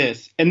to do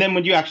this, and then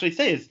what you actually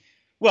say is,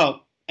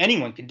 well,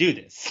 anyone can do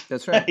this,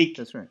 That's right. like,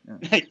 That's right.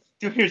 Yeah. like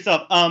do it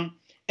yourself.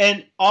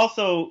 And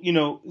also,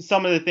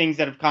 some of the things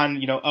that have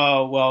kind of,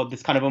 oh, well,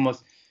 this kind of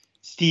almost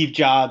Steve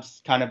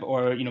Jobs kind of,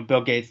 or,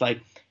 Bill Gates,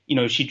 like,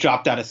 she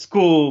dropped out of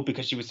school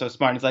because she was so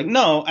smart. And it's like,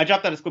 no, I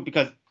dropped out of school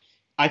because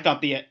I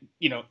thought the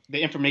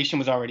information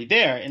was already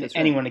there and That's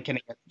right. anyone can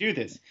do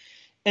this.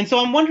 And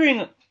so I'm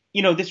wondering,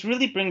 this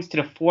really brings to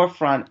the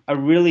forefront a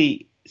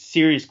really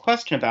serious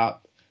question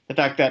about the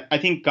fact that I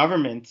think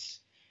governments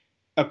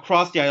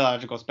across the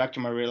ideological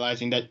spectrum are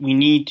realizing that we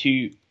need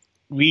to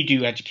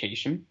redo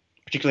education,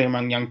 particularly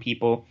among young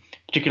people,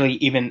 particularly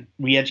even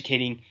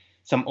re-educating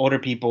some older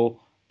people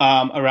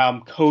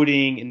around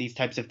coding and these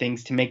types of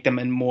things to make them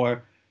a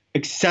more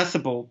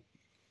accessible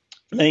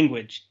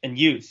language and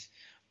use.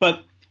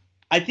 But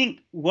I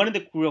think one of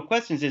the real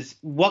questions is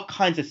what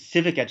kinds of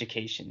civic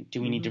education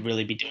do we need to Mm-hmm.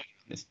 really be doing?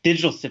 This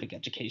digital civic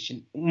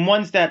education,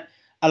 ones that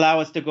allow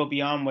us to go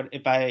beyond what,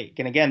 if I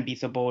can again be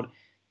so bold,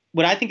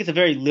 what I think is a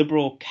very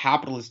liberal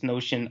capitalist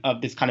notion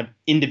of this kind of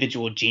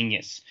individual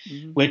genius,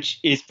 Mm-hmm. which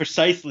is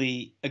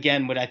precisely,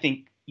 again, what I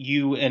think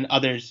you and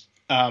others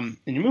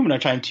in your movement are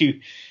trying to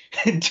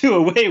do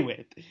away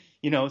with.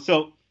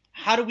 So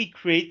how do we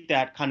create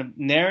that kind of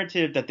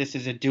narrative that this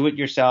is a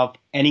do-it-yourself,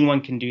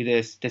 anyone can do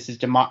this, this is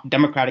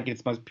democratic in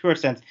its most pure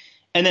sense,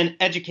 and then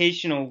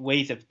educational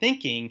ways of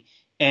thinking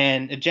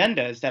and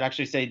agendas that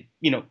actually say,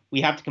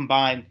 we have to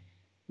combine,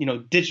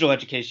 digital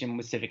education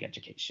with civic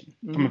education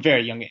from a Mm-hmm.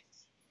 very young age.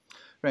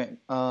 Right.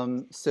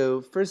 So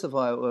first of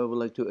all, I would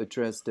like to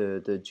address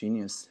the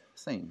genius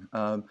thing.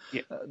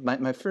 Yeah.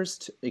 My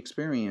first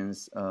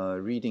experience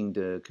reading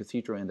the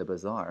Cathedral and the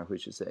Bazaar,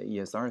 which is a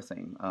ESR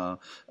thing,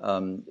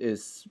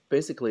 is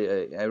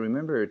basically I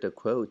remember the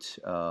quote.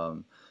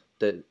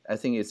 That I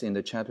think it's in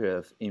the chapter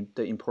of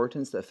the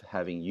importance of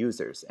having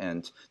users,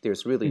 and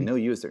there's really no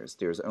users.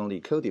 There's only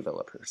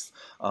co-developers,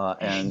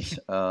 and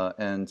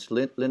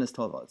Linus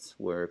Torvalds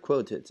were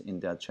quoted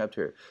in that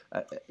chapter.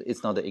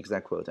 It's not the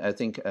exact quote. I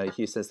think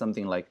he says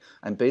something like,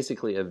 "I'm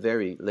basically a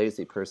very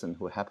lazy person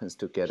who happens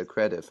to get a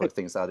credit for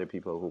things other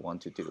people who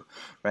want to do,"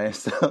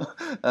 right?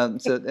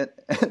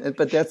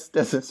 But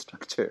that's a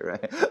structure,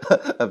 right,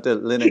 of the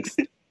Linux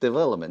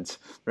development,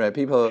 right?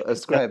 People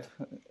ascribe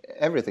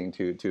everything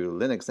to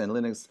Linux, and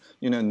Linux,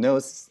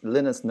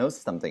 Linus knows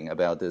something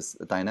about this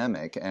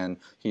dynamic, and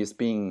he's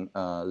being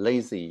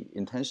lazy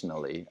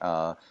intentionally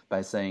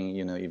by saying,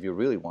 if you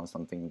really want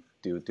something,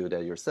 do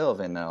that yourself,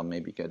 and now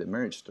maybe get it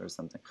merged or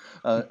something.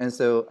 And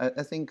so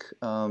I think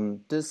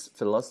this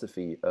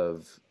philosophy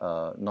of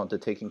not the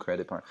taking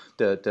credit part,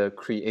 the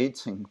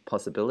creating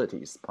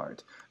possibilities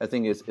part, I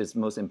think is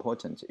most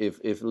important.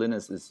 If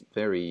Linus is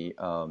very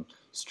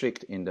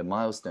strict in the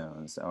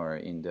milestones or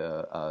in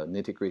the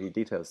nitty-gritty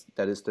details,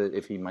 that is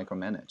if he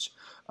micromanage,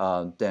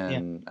 Yeah.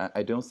 then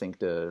I don't think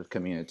the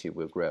community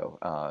will grow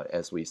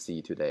as we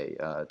see today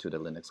to the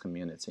Linux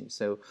community.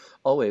 So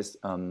always,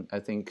 I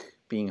think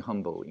being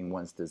humble in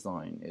one's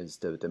design is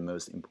the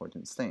most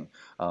important thing.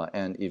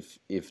 And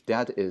if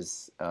that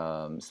is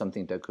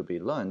something that could be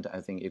learned,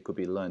 I think it could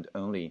be learned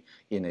only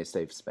in a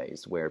safe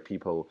space where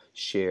people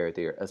share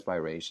their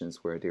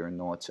aspirations, where they're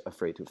not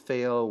afraid to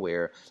fail,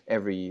 where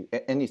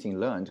anything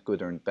learned,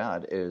 good or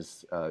bad,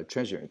 is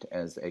treasured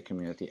as a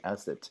community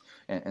asset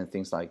and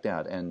things like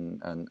that.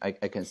 And I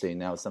can say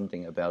now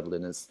something about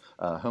Linus'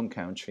 home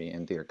country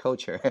and their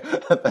culture,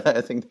 but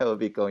I think that would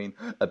be going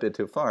a bit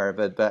too far.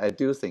 But I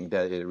do think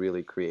that it really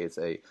really creates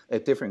a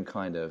different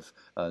kind of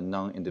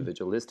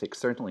non-individualistic,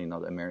 certainly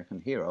not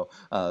American hero,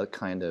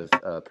 kind of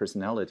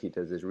personality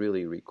that is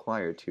really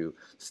required to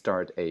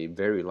start a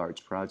very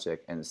large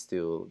project and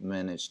still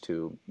manage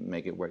to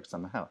make it work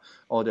somehow.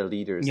 All the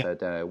leaders Yeah.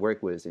 that I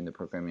work with in the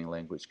programming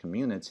language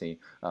community,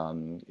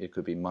 it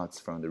could be Mats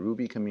from the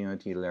Ruby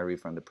community, Larry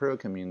from the Perl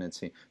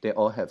community, they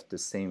all have the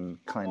same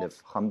kind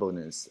of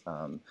humbleness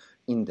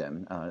in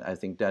them. I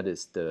think that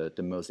is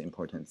the most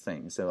important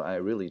thing. So I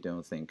really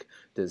don't think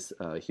this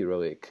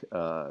heroic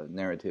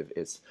narrative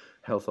is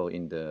helpful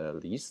in the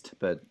least,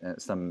 but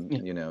some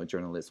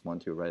journalists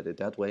want to write it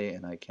that way,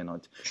 and I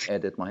cannot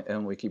edit my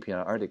own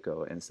Wikipedia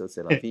article, and so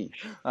c'est la vie.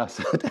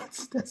 So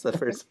that's the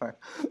first part,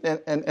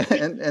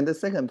 and the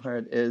second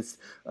part is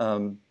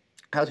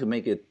how to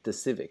make it the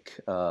civic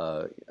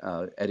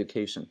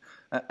education.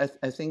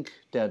 I think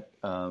that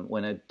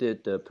when I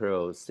did the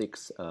Pro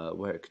 6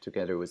 work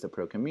together with the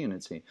Pro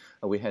community,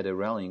 we had a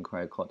rallying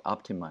cry called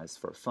Optimize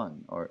for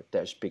Fun, or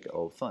dash big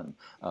O fun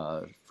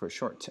for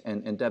short.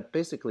 And that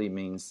basically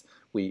means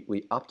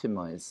we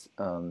optimize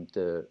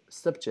the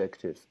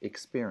subjective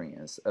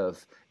experience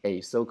of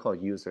a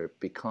so-called user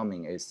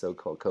becoming a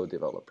so-called code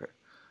developer.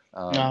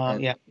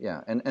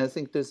 And I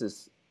think this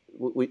is,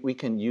 we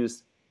can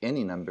use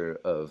any number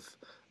of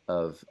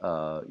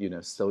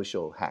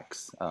social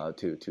hacks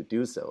to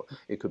do so.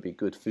 It could be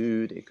good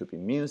food, it could be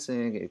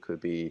music, it could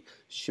be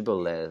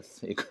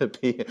shibboleth, it could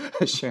be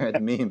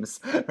shared memes,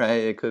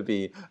 right? It could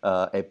be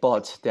a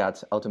bot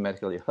that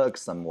automatically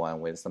hugs someone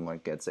when someone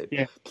gets a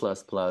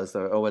plus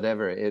or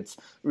whatever. It's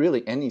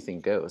really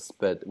anything goes,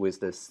 but with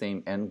the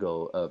same end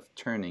goal of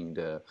turning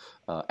the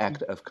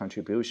act of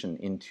contribution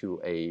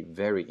into a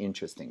very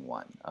interesting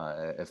one,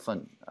 a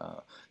fun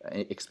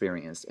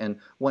experience. And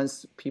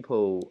once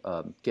people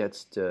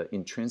get the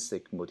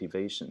intrinsic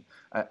motivation,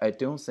 I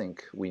don't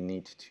think we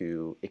need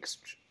to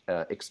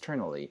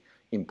externally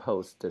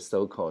impose the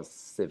so-called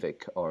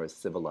civic or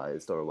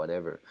civilized or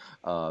whatever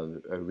a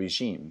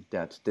regime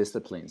that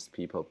disciplines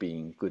people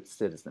being good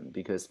citizens,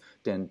 because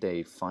then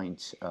they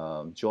find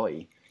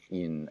joy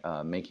in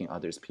making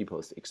others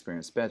people's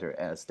experience better,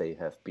 as they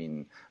have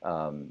been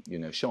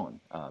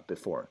shown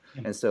before.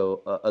 And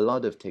so a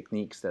lot of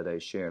techniques that I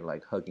share,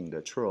 like hugging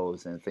the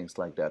trolls and things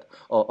like that,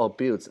 all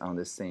builds on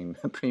the same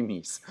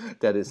premise,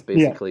 that is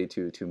basically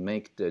to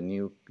make the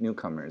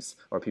newcomers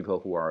or people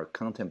who are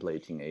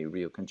contemplating a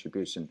real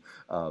contribution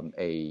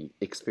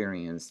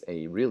experience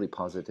a really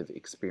positive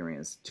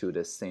experience to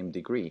the same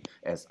degree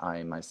as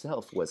I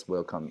myself was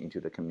welcome into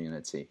the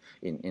community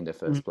in the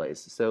first place.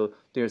 So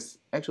there's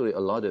actually a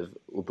lot of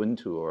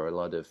Ubuntu, or a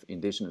lot of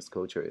indigenous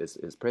culture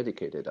is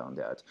predicated on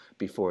that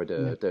before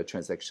the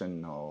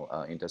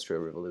transactional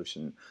industrial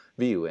revolution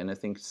view. And I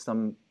think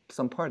some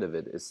part of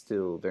it is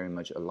still very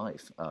much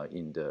alive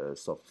in the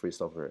free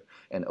software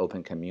and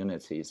open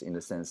communities, in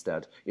the sense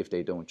that if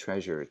they don't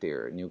treasure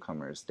their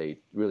newcomers, they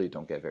really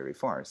don't get very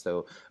far.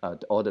 So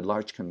all the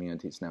large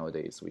communities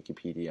nowadays,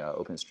 Wikipedia,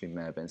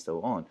 OpenStreetMap, and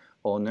so on,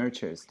 all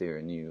nurtures their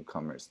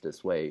newcomers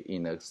this way,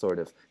 in a sort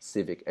of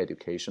civic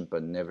education,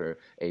 but never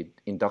a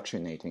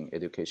indoctrinating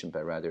education,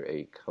 but rather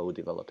a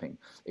co-developing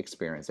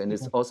experience. And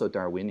it's also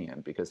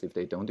Darwinian, because if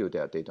they don't do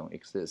that, they don't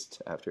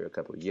exist after a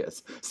couple of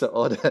years. So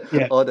all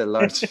the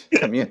large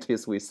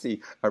communities we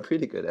see are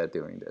pretty good at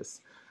doing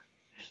this.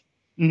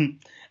 And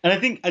I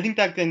think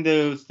that then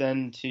goes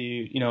then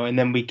to, and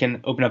then we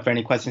can open up for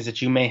any questions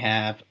that you may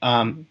have.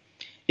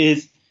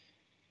 Is,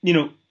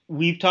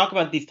 we've talked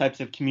about these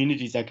types of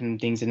communities that can do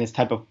things in this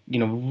type of,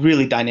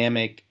 really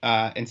dynamic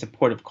and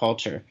supportive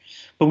culture.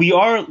 But we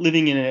are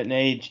living in an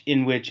age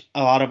in which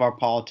a lot of our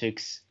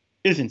politics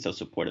isn't so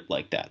supportive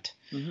like that.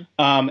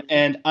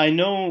 And I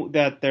know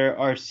that there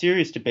are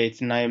serious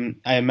debates, and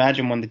I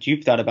imagine one that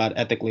you've thought about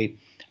ethically,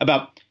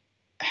 about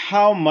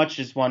how much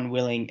is one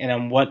willing, and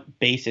on what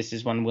basis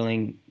is one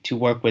willing to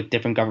work with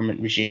different government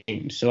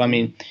regimes. So, I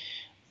mean,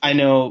 I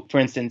know, for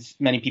instance,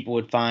 many people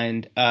would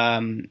find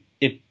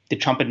if the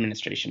Trump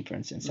administration, for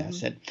instance, has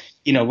said,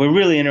 we're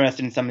really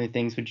interested in some of the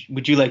things,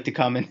 would you like to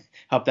come and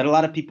help? That a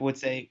lot of people would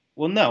say,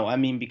 well, no, I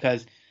mean,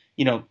 because,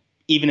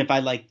 even if I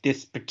like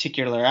this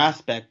particular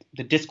aspect,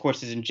 the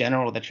discourses in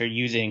general that you're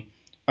using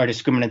are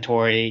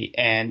discriminatory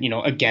and,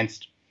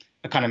 against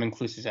a kind of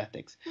inclusive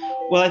ethics.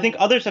 Well, I think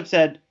others have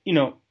said,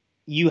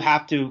 you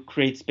have to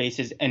create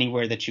spaces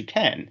anywhere that you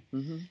can.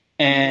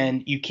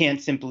 And you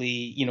can't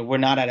simply, we're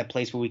not at a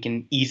place where we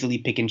can easily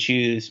pick and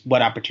choose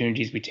what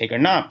opportunities we take or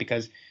not,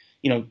 because,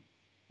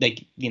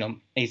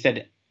 they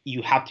said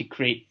you have to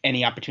create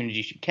any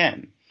opportunities you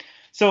can.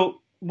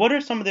 So what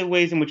are some of the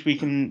ways in which do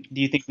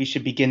you think we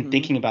should begin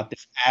thinking about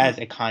this as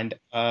a kind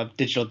of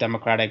digital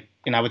democratic,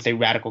 and I would say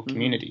radical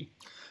community?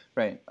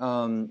 Right.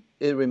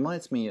 It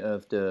reminds me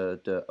of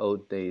the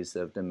old days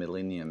of the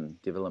Millennium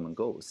Development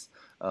Goals,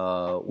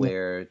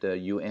 where the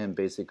UN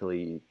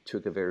basically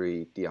took a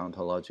very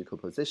deontological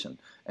position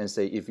and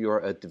say, if you're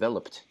a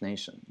developed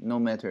nation, no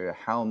matter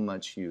how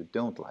much you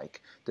don't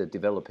like the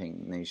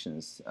developing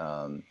nations'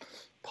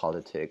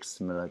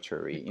 politics,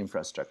 military,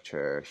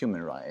 infrastructure,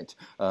 human rights,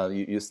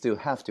 you still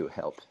have to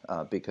help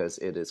because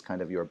it is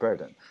kind of your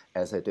burden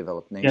as a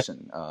developed Yeah.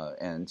 nation,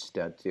 and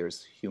that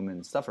there's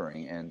human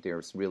suffering and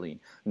there's really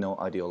no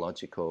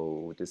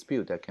ideological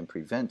dispute that can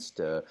prevent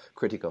the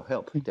critical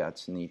help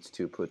that needs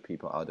to put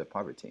people out of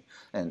poverty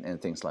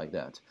and things like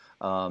that.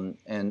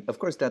 And of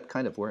course, that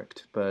kind of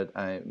worked, but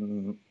I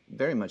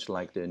very much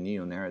like the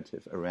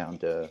neo-narrative around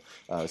the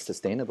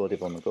sustainable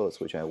development goals,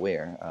 which I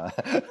wear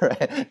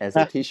right, as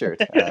a T-shirt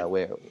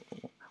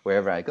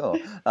wherever I go.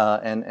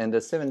 And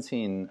the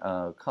 17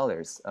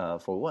 colors,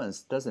 for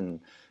once,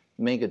 doesn't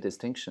make a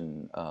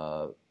distinction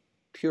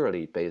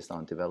purely based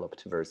on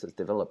developed versus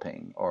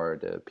developing, or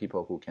the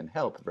people who can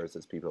help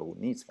versus people who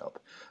needs help.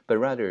 But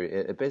rather,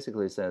 it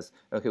basically says,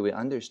 okay, we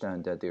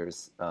understand that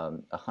there's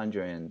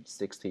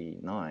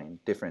 169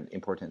 different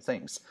important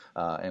things.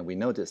 And we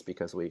know this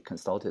because we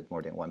consulted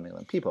more than 1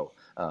 million people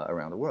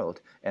around the world.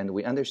 And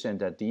we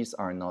understand that these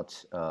are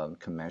not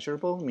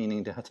commensurable,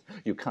 meaning that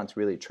you can't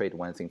really trade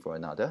one thing for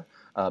another.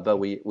 But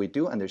we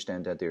do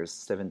understand that there's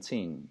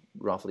 17,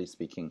 roughly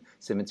speaking,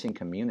 17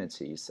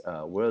 communities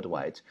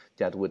worldwide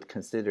that would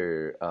consider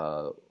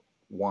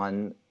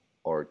one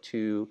or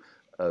two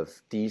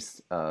of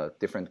these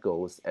different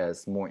goals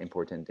as more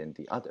important than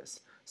the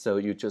others. So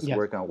you just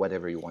work on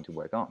whatever you want to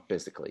work on,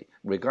 basically.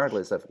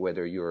 Regardless of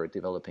whether you're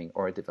developing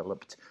or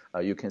developed,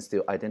 you can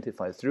still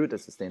identify through the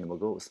sustainable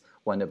goals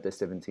one of the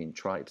 17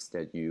 tribes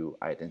that you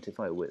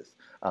identify with.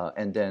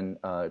 And then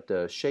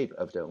the shape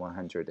of the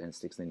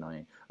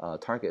 169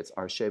 targets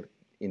are shaped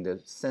in the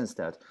sense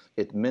that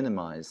it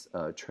minimizes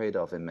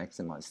trade-off and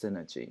maximize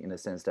synergy, in the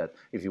sense that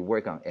if you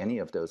work on any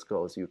of those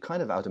goals, you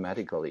kind of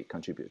automatically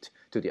contribute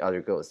to the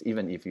other goals,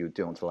 even if you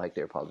don't like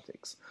their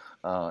politics.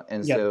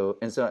 So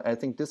I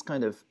think this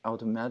kind of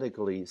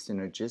automatically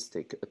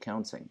synergistic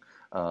accounting,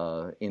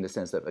 in the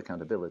sense of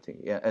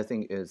accountability, I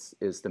think is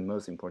the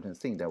most important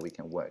thing that we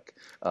can work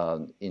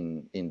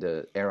in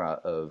the era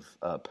of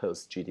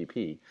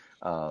post-GDP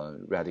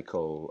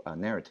radical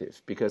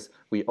narrative, because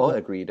we all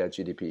agree that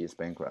GDP is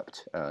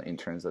bankrupt in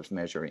terms of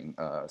measuring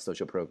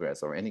social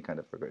progress or any kind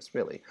of progress,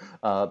 really.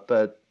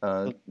 But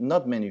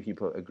not many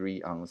people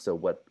agree on, so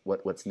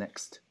what's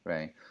next,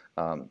 right?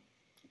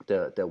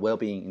 The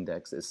well-being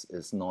index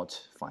is not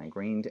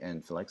fine-grained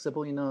and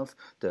flexible enough.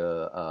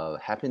 The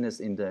happiness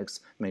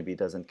index maybe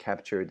doesn't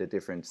capture the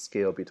different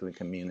scale between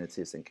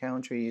communities and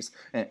countries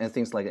and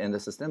things like that. And the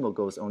sustainable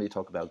goals only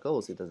talk about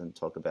goals. It doesn't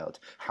talk about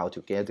how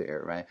to get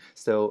there, right?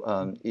 So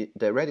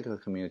the radical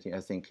community, I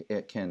think,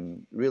 it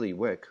can really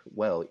work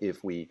well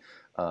if we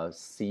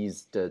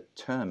sees the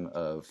term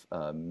of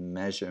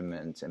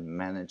measurement and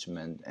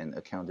management and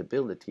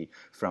accountability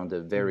from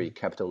the very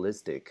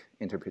capitalistic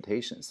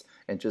interpretations,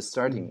 and just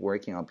starting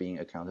working on being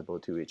accountable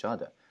to each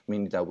other,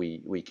 meaning that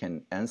we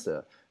can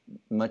answer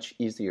much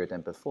easier than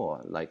before,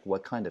 like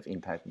what kind of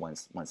impact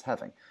one's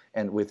having,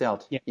 and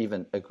without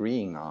even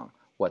agreeing on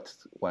what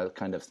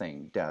kind of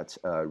thing that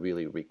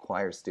really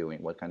requires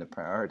doing, what kind of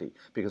priority,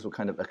 because we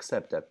kind of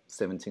accept that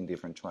 17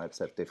 different tribes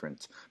have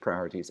different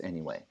priorities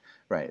anyway,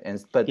 right?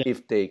 But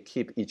if they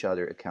keep each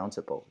other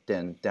accountable,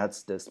 then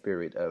that's the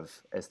spirit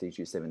of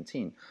SDG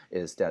 17,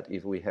 is that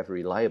if we have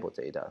reliable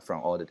data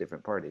from all the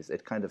different parties,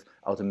 it kind of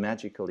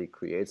automatically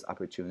creates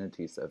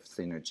opportunities of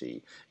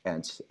synergy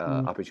and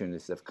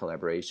opportunities of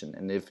collaboration.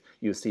 And if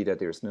you see that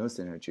there's no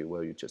synergy,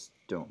 well, you just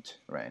don't,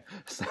 right?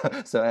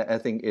 So I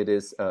think it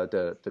is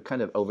the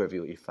kind of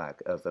overview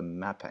effect of a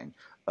mapping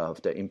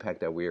of the impact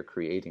that we are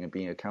creating and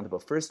being accountable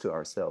first to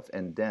ourselves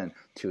and then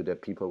to the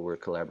people we're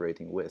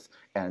collaborating with,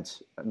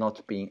 and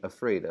not being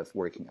afraid of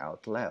working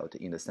out loud,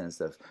 in the sense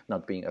of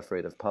not being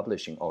afraid of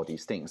publishing all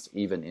these things,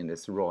 even in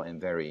this raw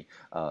and very,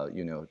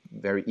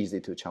 very easy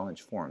to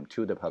challenge form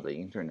to the public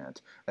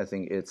internet. I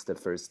think it's the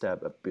first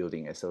step of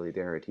building a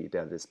solidarity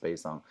that is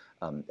based on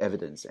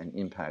evidence and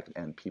impact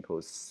and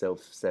people's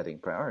self-setting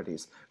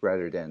priorities,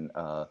 rather than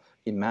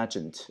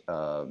imagined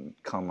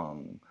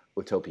common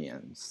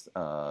utopians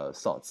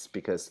thoughts,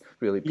 because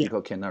really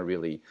people cannot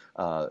really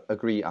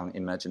agree on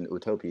imagined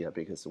utopia,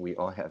 because we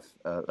all have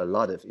a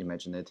lot of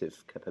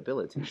imaginative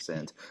capabilities,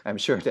 and I'm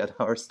sure that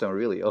ours don't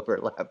really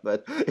overlap,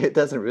 but it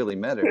doesn't really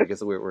matter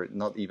because we're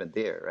not even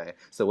there, right?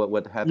 So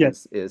what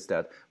happens is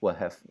that what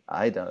have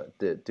I done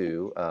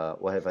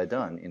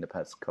in the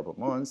past couple of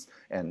months,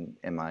 and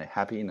am I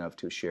happy enough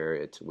to share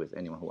it with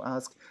anyone who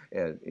asks?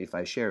 If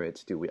I share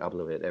it, do we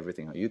upload it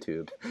everything on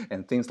YouTube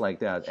and things like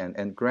that?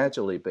 And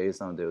gradually,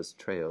 based on those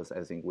trails,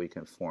 I think we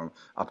can form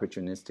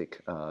opportunistic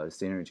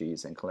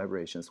synergies and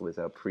collaborations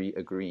without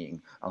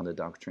pre-agreeing on the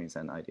doctrines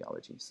and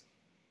ideologies.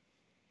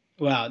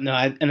 Wow, no,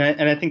 I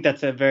think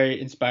that's a very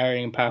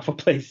inspiring and powerful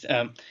place,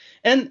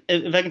 and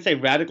if I can say,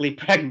 radically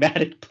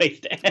pragmatic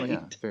place to end. Oh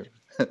yeah, very,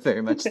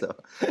 very much so.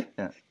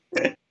 Yeah.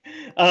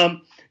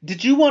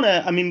 Did you want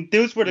to? I mean,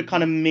 those were the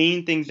kind of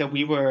main things that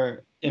we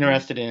were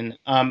interested in.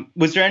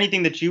 Was there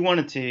anything that you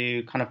wanted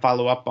to kind of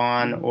follow up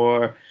on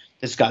or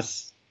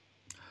discuss?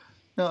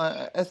 No,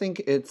 I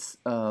think it's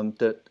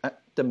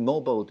the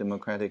mobile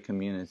democratic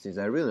communities.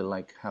 I really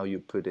like how you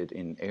put it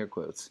in air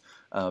quotes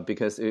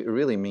because it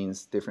really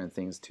means different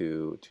things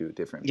to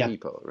different Yeah.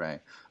 people,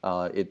 right?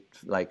 It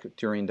like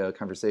during the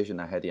conversation,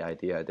 I had the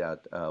idea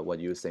that what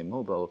you say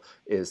mobile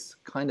is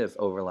kind of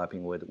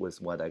overlapping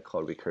with what I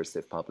call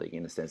recursive public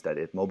in the sense that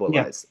it Yeah.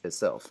 mobilizes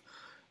itself,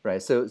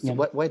 right? So Yeah.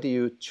 why do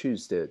you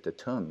choose the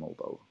term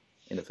mobile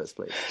in the first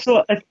place?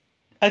 So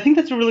I think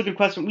that's a really good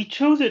question. We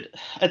chose it,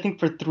 I think,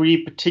 for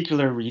three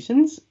particular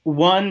reasons.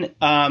 One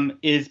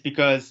is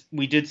because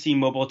we did see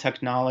mobile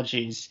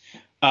technologies,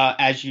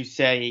 as you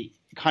say,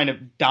 kind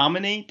of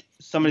dominate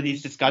some of Mm-hmm.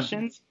 these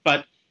discussions,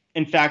 but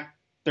in fact,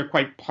 they're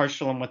quite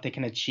partial in what they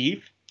can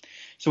achieve.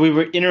 So we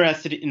were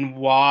interested in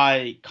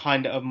why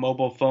kind of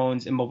mobile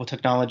phones and mobile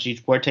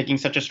technologies were taking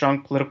such a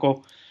strong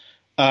political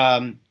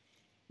um,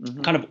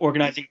 Mm-hmm. kind of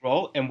organizing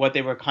role and what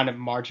they were kind of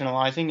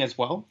marginalizing as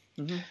well.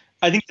 Mm-hmm.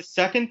 I think the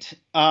second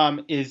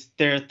is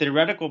their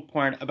theoretical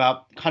point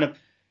about kind of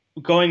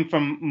going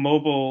from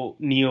mobile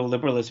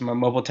neoliberalism or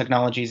mobile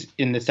technologies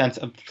in the sense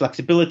of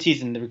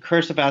flexibilities and the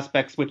recursive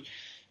aspects, which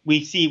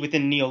we see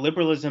within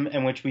neoliberalism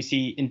and which we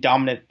see in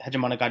dominant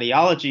hegemonic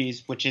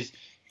ideologies, which is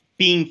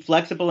being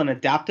flexible and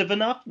adaptive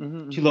enough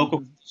Mm-hmm. to local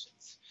Mm-hmm. conditions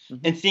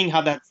Mm-hmm. and seeing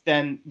how that's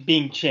then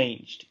being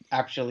changed,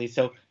 actually.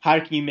 So how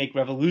can you make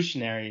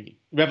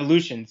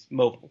revolutions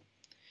mobile?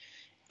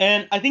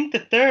 And I think the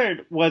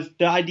third was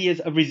the ideas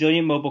of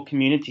resilient mobile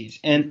communities.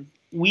 And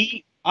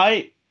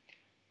Mm-hmm.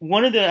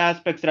 one of the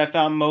aspects that I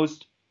found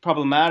most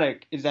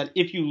problematic is that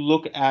if you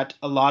look at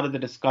a lot of the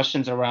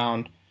discussions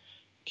around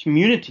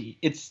community,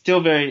 it's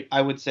still very,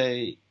 I would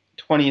say,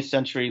 20th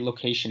century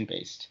location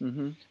based.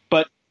 Mm-hmm.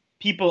 But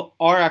people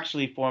are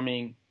actually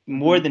forming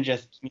more Mm-hmm. than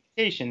just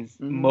communications,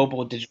 Mm-hmm.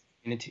 mobile digital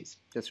communities.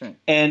 That's right.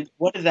 And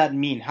what does that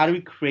mean? How do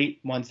we create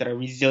ones that are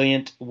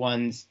resilient,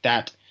 ones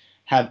that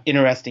have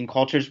interesting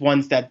cultures,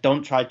 ones that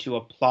don't try to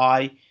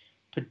apply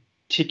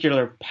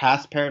particular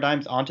past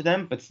paradigms onto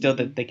them, but still Mm-hmm.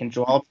 that they can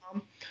draw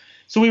upon?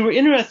 So we were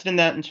interested in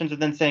that in terms of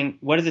then saying,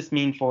 what does this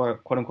mean for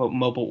quote unquote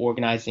mobile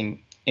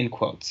organizing in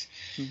quotes?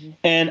 Mm-hmm.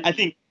 And I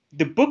think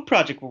the book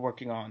project we're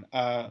working on,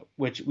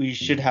 which we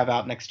should have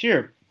out next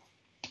year,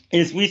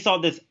 is we saw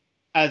this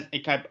as a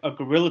type of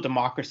guerrilla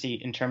democracy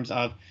in terms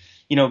of,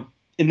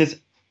 in this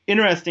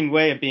interesting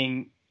way of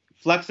being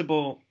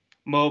flexible,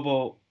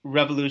 mobile,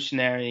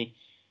 revolutionary,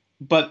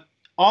 but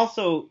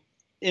also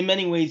in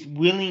many ways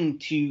willing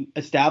to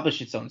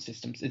establish its own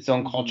systems, its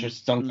own Mm-hmm. cultures,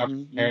 its own Mm-hmm.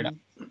 governance paradigm.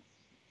 Mm-hmm.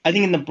 I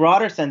think in the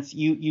broader sense,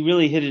 you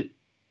really hit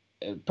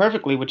it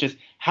perfectly, which is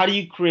how do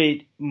you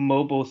create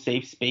mobile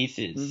safe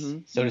spaces, Mm-hmm.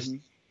 so to Mm-hmm.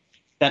 speak,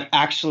 that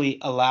actually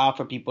allow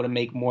for people to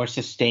make more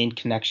sustained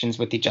connections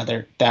with each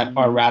other that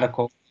are Mm-hmm.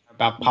 radical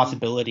about Mm-hmm.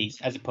 possibilities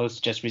as opposed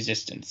to just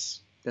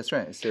resistance. That's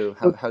right. So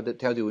how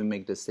do we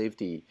make the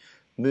safety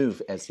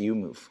move as you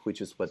move,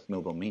 which is what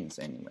mobile means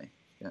anyway.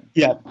 Yeah.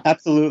 Yeah,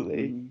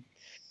 absolutely. Mm-hmm.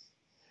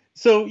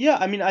 So yeah,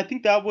 I mean, I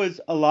think that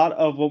was a lot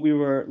of what we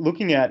were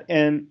looking at,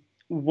 and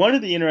one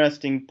of the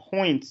interesting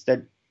points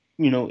that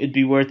it'd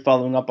be worth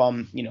following up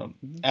on,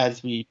 Mm-hmm.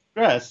 as we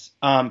progress,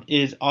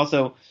 is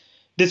also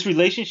this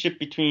relationship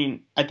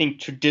between, I think,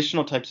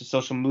 traditional types of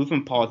social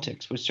movement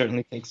politics, which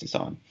certainly takes us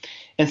on,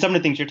 and some of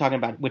the things you're talking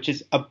about, which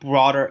is a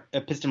broader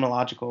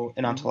epistemological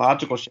and Mm-hmm.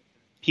 ontological shift,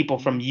 people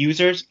Mm-hmm. from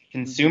users, Mm-hmm.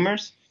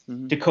 consumers,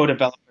 Mm-hmm. to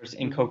co-developers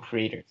and Mm-hmm.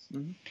 co-creators.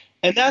 Mm-hmm.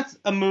 And that's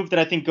a move that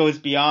I think goes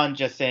beyond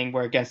just saying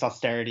we're against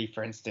austerity,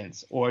 for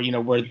instance, or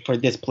we're for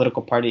this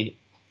political party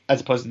as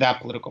opposed to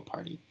that political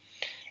party.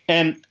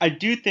 And I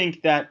do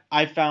think that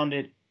I found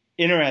it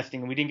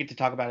interesting, and we didn't get to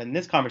talk about it in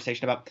this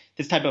conversation about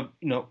this type of,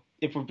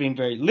 if we're being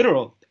very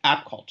literal,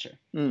 app culture.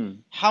 Mm.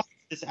 How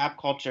does this app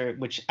culture,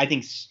 which I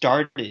think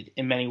started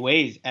in many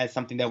ways as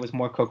something that was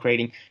more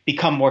co-creating,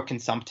 become more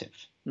consumptive?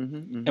 Mm-hmm.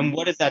 Mm-hmm. And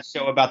what does that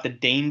show about the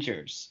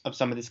dangers of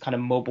some of this kind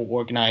of mobile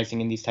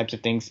organizing and these types of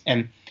things?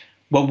 And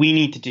what we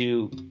need to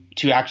do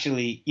to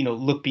actually,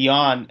 look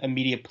beyond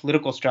immediate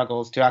political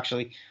struggles to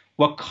actually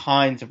what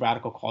kinds of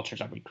radical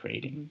cultures are we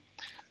creating?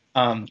 Mm-hmm.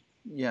 Um,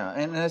 Yeah,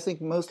 and I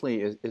think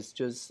mostly it's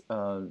just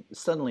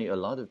suddenly a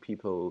lot of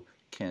people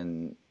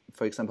can,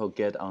 for example,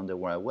 get on the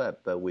World Web,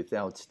 but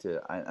without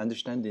the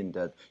understanding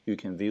that you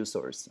can view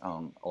source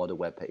on all the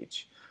web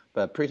page.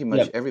 But pretty much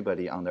yeah,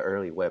 everybody on the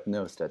early web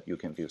knows that you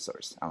can view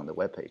source on the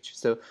web page.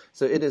 So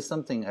it is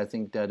something I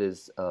think that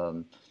is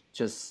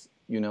just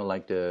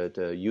like the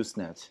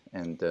Usenet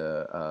and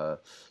the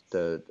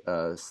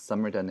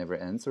summer that never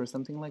ends or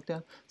something like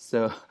that.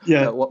 So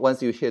yeah,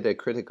 once you hit a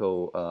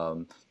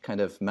critical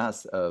kind of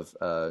mass of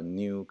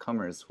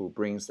newcomers who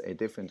brings a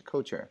different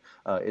culture,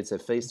 it's a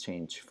phase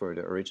change for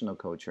the original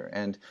culture.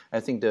 And I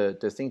think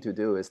the thing to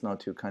do is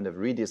not to kind of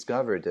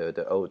rediscover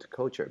the old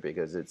culture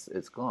because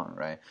it's gone,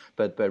 right?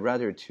 But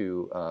rather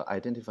to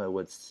identify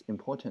what's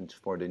important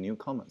for the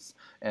newcomers.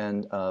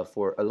 And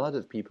for a lot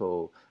of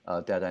people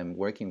that I'm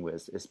working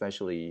with,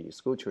 especially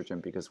school children,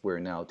 because we're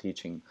now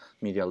teaching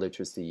media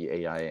literacy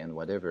technology, AI, and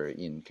whatever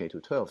in K to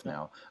 12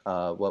 now.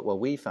 What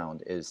we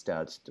found is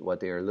that what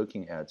they are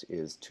looking at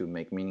is to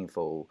make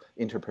meaningful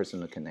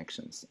interpersonal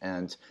connections.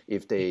 And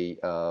if they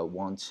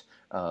want,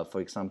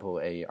 for example,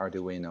 a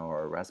Arduino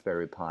or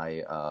Raspberry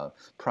Pi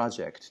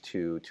project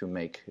to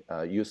make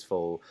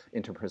useful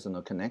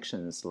interpersonal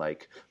connections,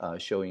 like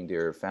showing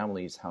their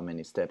families how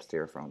many steps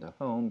they're from the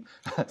home,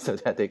 so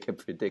that they can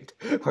predict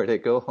where they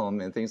go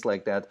home and things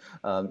like that.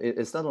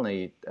 It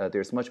suddenly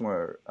there's much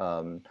more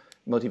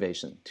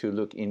motivation to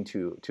look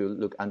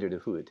under the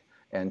hood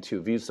and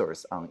to view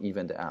source on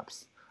even the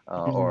apps.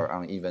 Or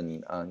on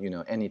even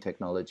any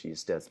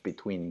technologies that's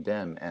between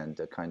them and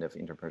the kind of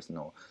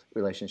interpersonal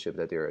relationship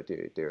that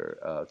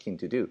they're keen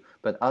to do.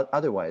 But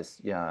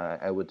otherwise, yeah,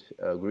 I would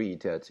agree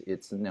that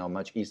it's now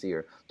much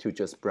easier to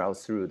just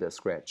browse through the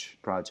Scratch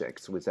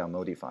projects without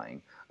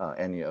modifying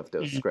any of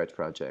those Scratch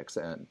projects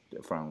and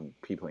from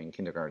people in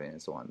kindergarten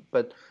and so on.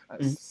 But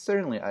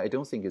certainly, I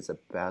don't think it's a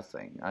bad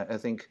thing. I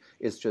think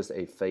it's just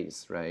a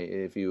phase, right?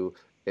 If you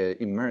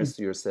immerse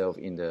yourself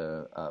in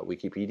the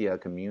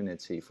Wikipedia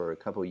community for a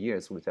couple of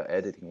years without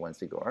editing one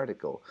single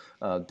article,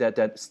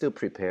 that still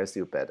prepares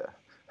you better,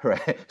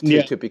 right?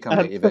 To become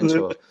an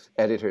eventual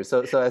editor.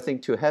 So I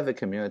think to have a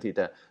community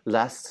that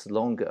lasts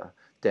longer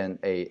than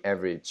a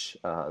average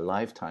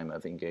lifetime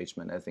of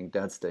engagement, I think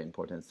that's the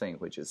important thing,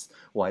 which is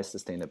why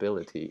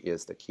sustainability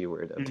is the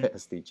keyword of the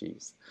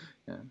SDGs.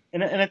 Yeah.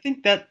 And I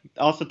think that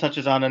also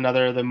touches on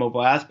another of the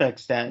mobile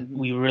aspects that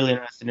we were really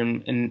interested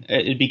in. And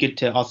it'd be good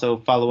to also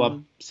follow up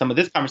some of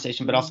this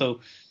conversation, but also,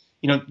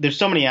 there's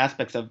so many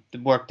aspects of the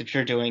work that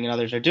you're doing and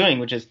others are doing,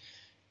 which is,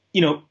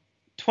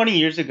 20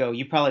 years ago,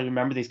 you probably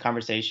remember these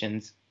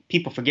conversations.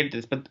 People forget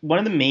this, but one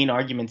of the main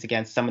arguments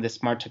against some of this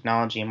smart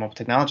technology and mobile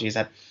technology is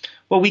that,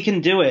 well, we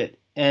can do it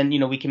and,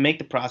 we can make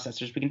the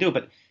processors, we can do it,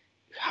 but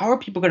how are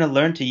people going to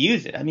learn to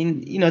use it? I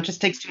mean, it just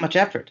takes too much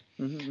effort.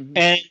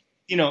 And,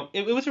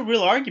 it was a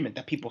real argument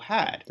that people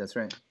had. That's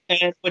right.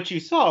 And what you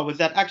saw was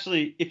that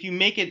actually, if you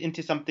make it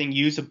into something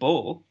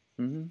usable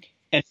and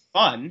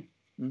fun,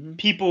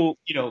 people,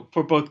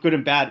 for both good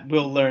and bad,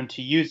 will learn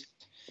to use it.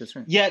 That's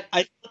right. Yet,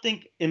 I still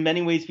think in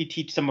many ways we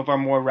teach some of our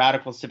more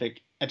radical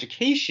civic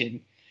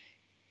education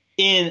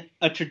in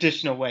a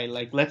traditional way.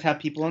 Like, let's have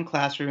people in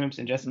classrooms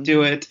and just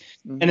do it.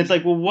 And it's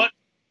like, well,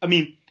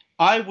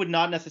 I would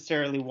not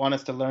necessarily want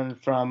us to learn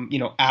from,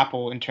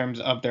 Apple in terms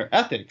of their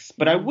ethics,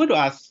 but I would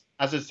ask,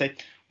 as I say,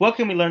 what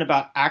can we learn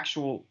about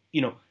actual,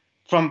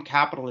 from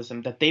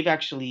capitalism that they've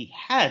actually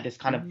had this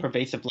kind of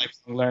pervasive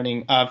lifelong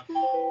learning of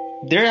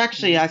they're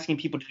actually asking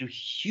people to do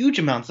huge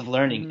amounts of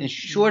learning in a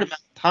short amount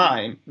of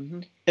time,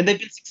 and they've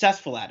been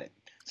successful at it.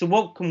 So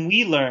what can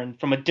we learn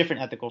from a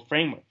different ethical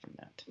framework from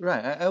that?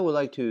 Right. I would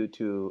like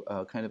to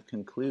kind of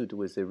conclude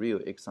with a real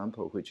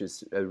example, which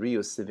is a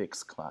real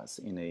civics class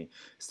in a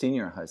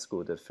senior high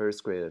school, the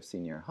first grade of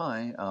senior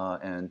high,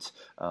 and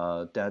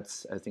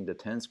that's, I think, the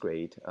 10th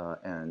grade.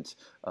 And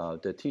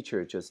the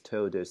teacher just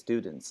told the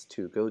students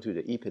to go to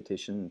the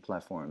e-petition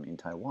platform in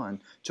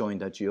Taiwan, join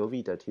the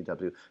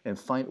gov.tw, and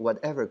find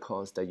whatever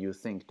cause that you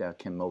think that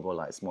can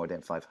mobilize more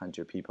than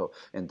 500 people,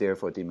 and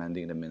therefore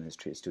demanding the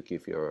ministries to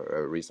give you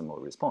a reasonable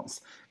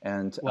response.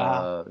 And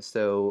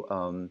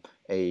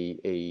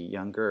a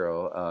young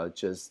girl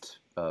just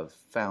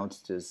found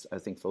this, I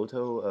think,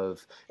 photo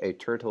of a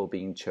turtle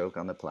being choked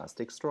on a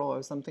plastic straw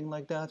or something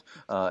like that.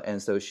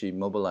 And so she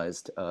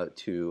mobilized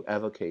to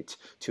advocate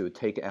to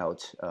take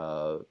out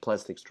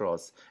plastic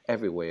straws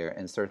everywhere,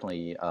 and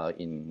certainly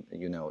in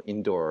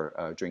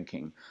indoor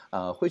drinking,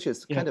 which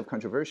is kind of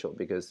controversial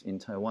because in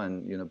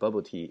Taiwan,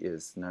 bubble tea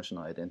is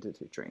national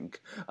identity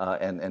drink,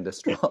 and the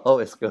straw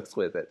always goes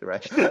with it,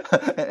 right?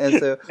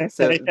 And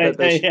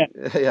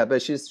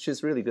but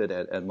she's really good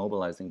at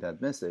mobilizing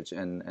that message,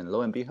 and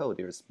lo and behold,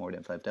 there's more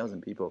than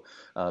 5,000 people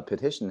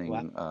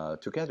petitioning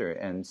together.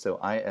 And so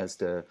I, as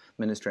the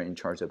minister in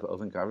charge of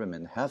open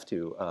government, have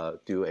to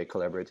do a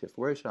collaborative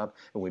workshop.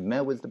 And we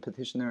met with the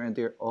petitioner, and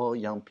they're all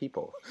young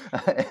people.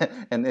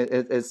 And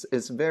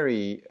it's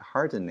very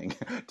heartening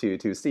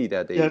to see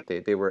that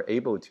they were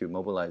able to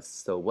mobilize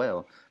so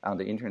well on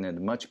the internet,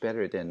 much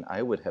better than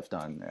I would have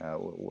done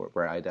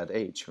were I that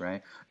age,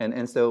 right?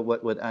 And so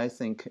what I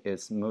think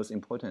is most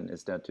important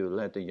is that to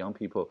let the young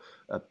people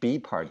be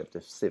part of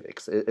the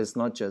civics. It's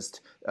not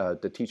just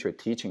the teacher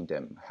teaching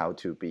them how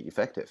to be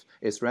effective.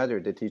 It's rather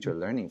the teacher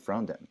learning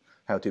from them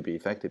how to be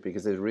effective,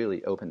 because it's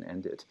really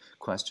open-ended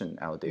question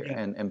out there.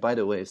 And by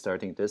the way,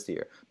 starting this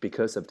year,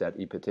 because of that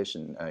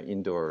e-petition,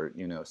 indoor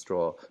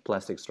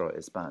plastic straw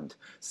is banned.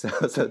 So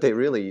they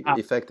really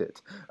effected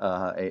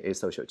a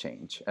social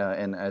change.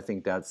 And I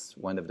think that's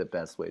one of the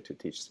best way to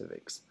teach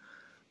civics.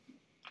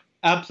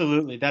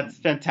 Absolutely. That's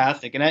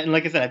fantastic. And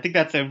like I said, I think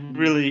that's a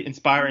really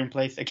inspiring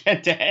place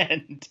again to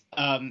end.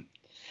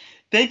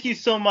 Thank you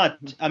so much.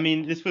 I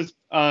mean, this was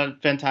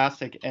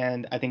fantastic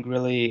and I think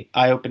really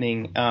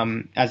eye-opening,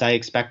 as I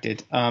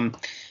expected.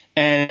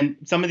 And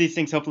some of these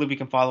things, hopefully, we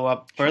can follow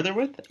up further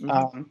with.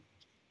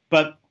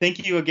 But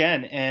thank you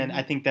again, and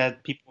I Mhm. think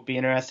that people will be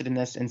interested in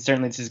this, and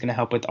certainly this is going to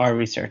help with our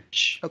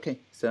research. Okay,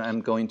 so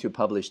I'm going to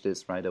publish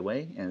this right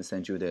away and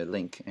send you the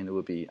link, and it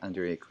will be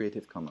under a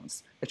Creative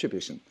Commons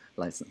attribution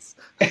license.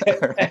 All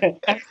right.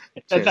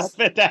 That sounds Cheers.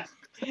 fantastic.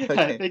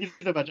 Okay. Thank you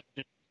so much.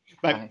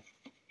 Bye. Bye.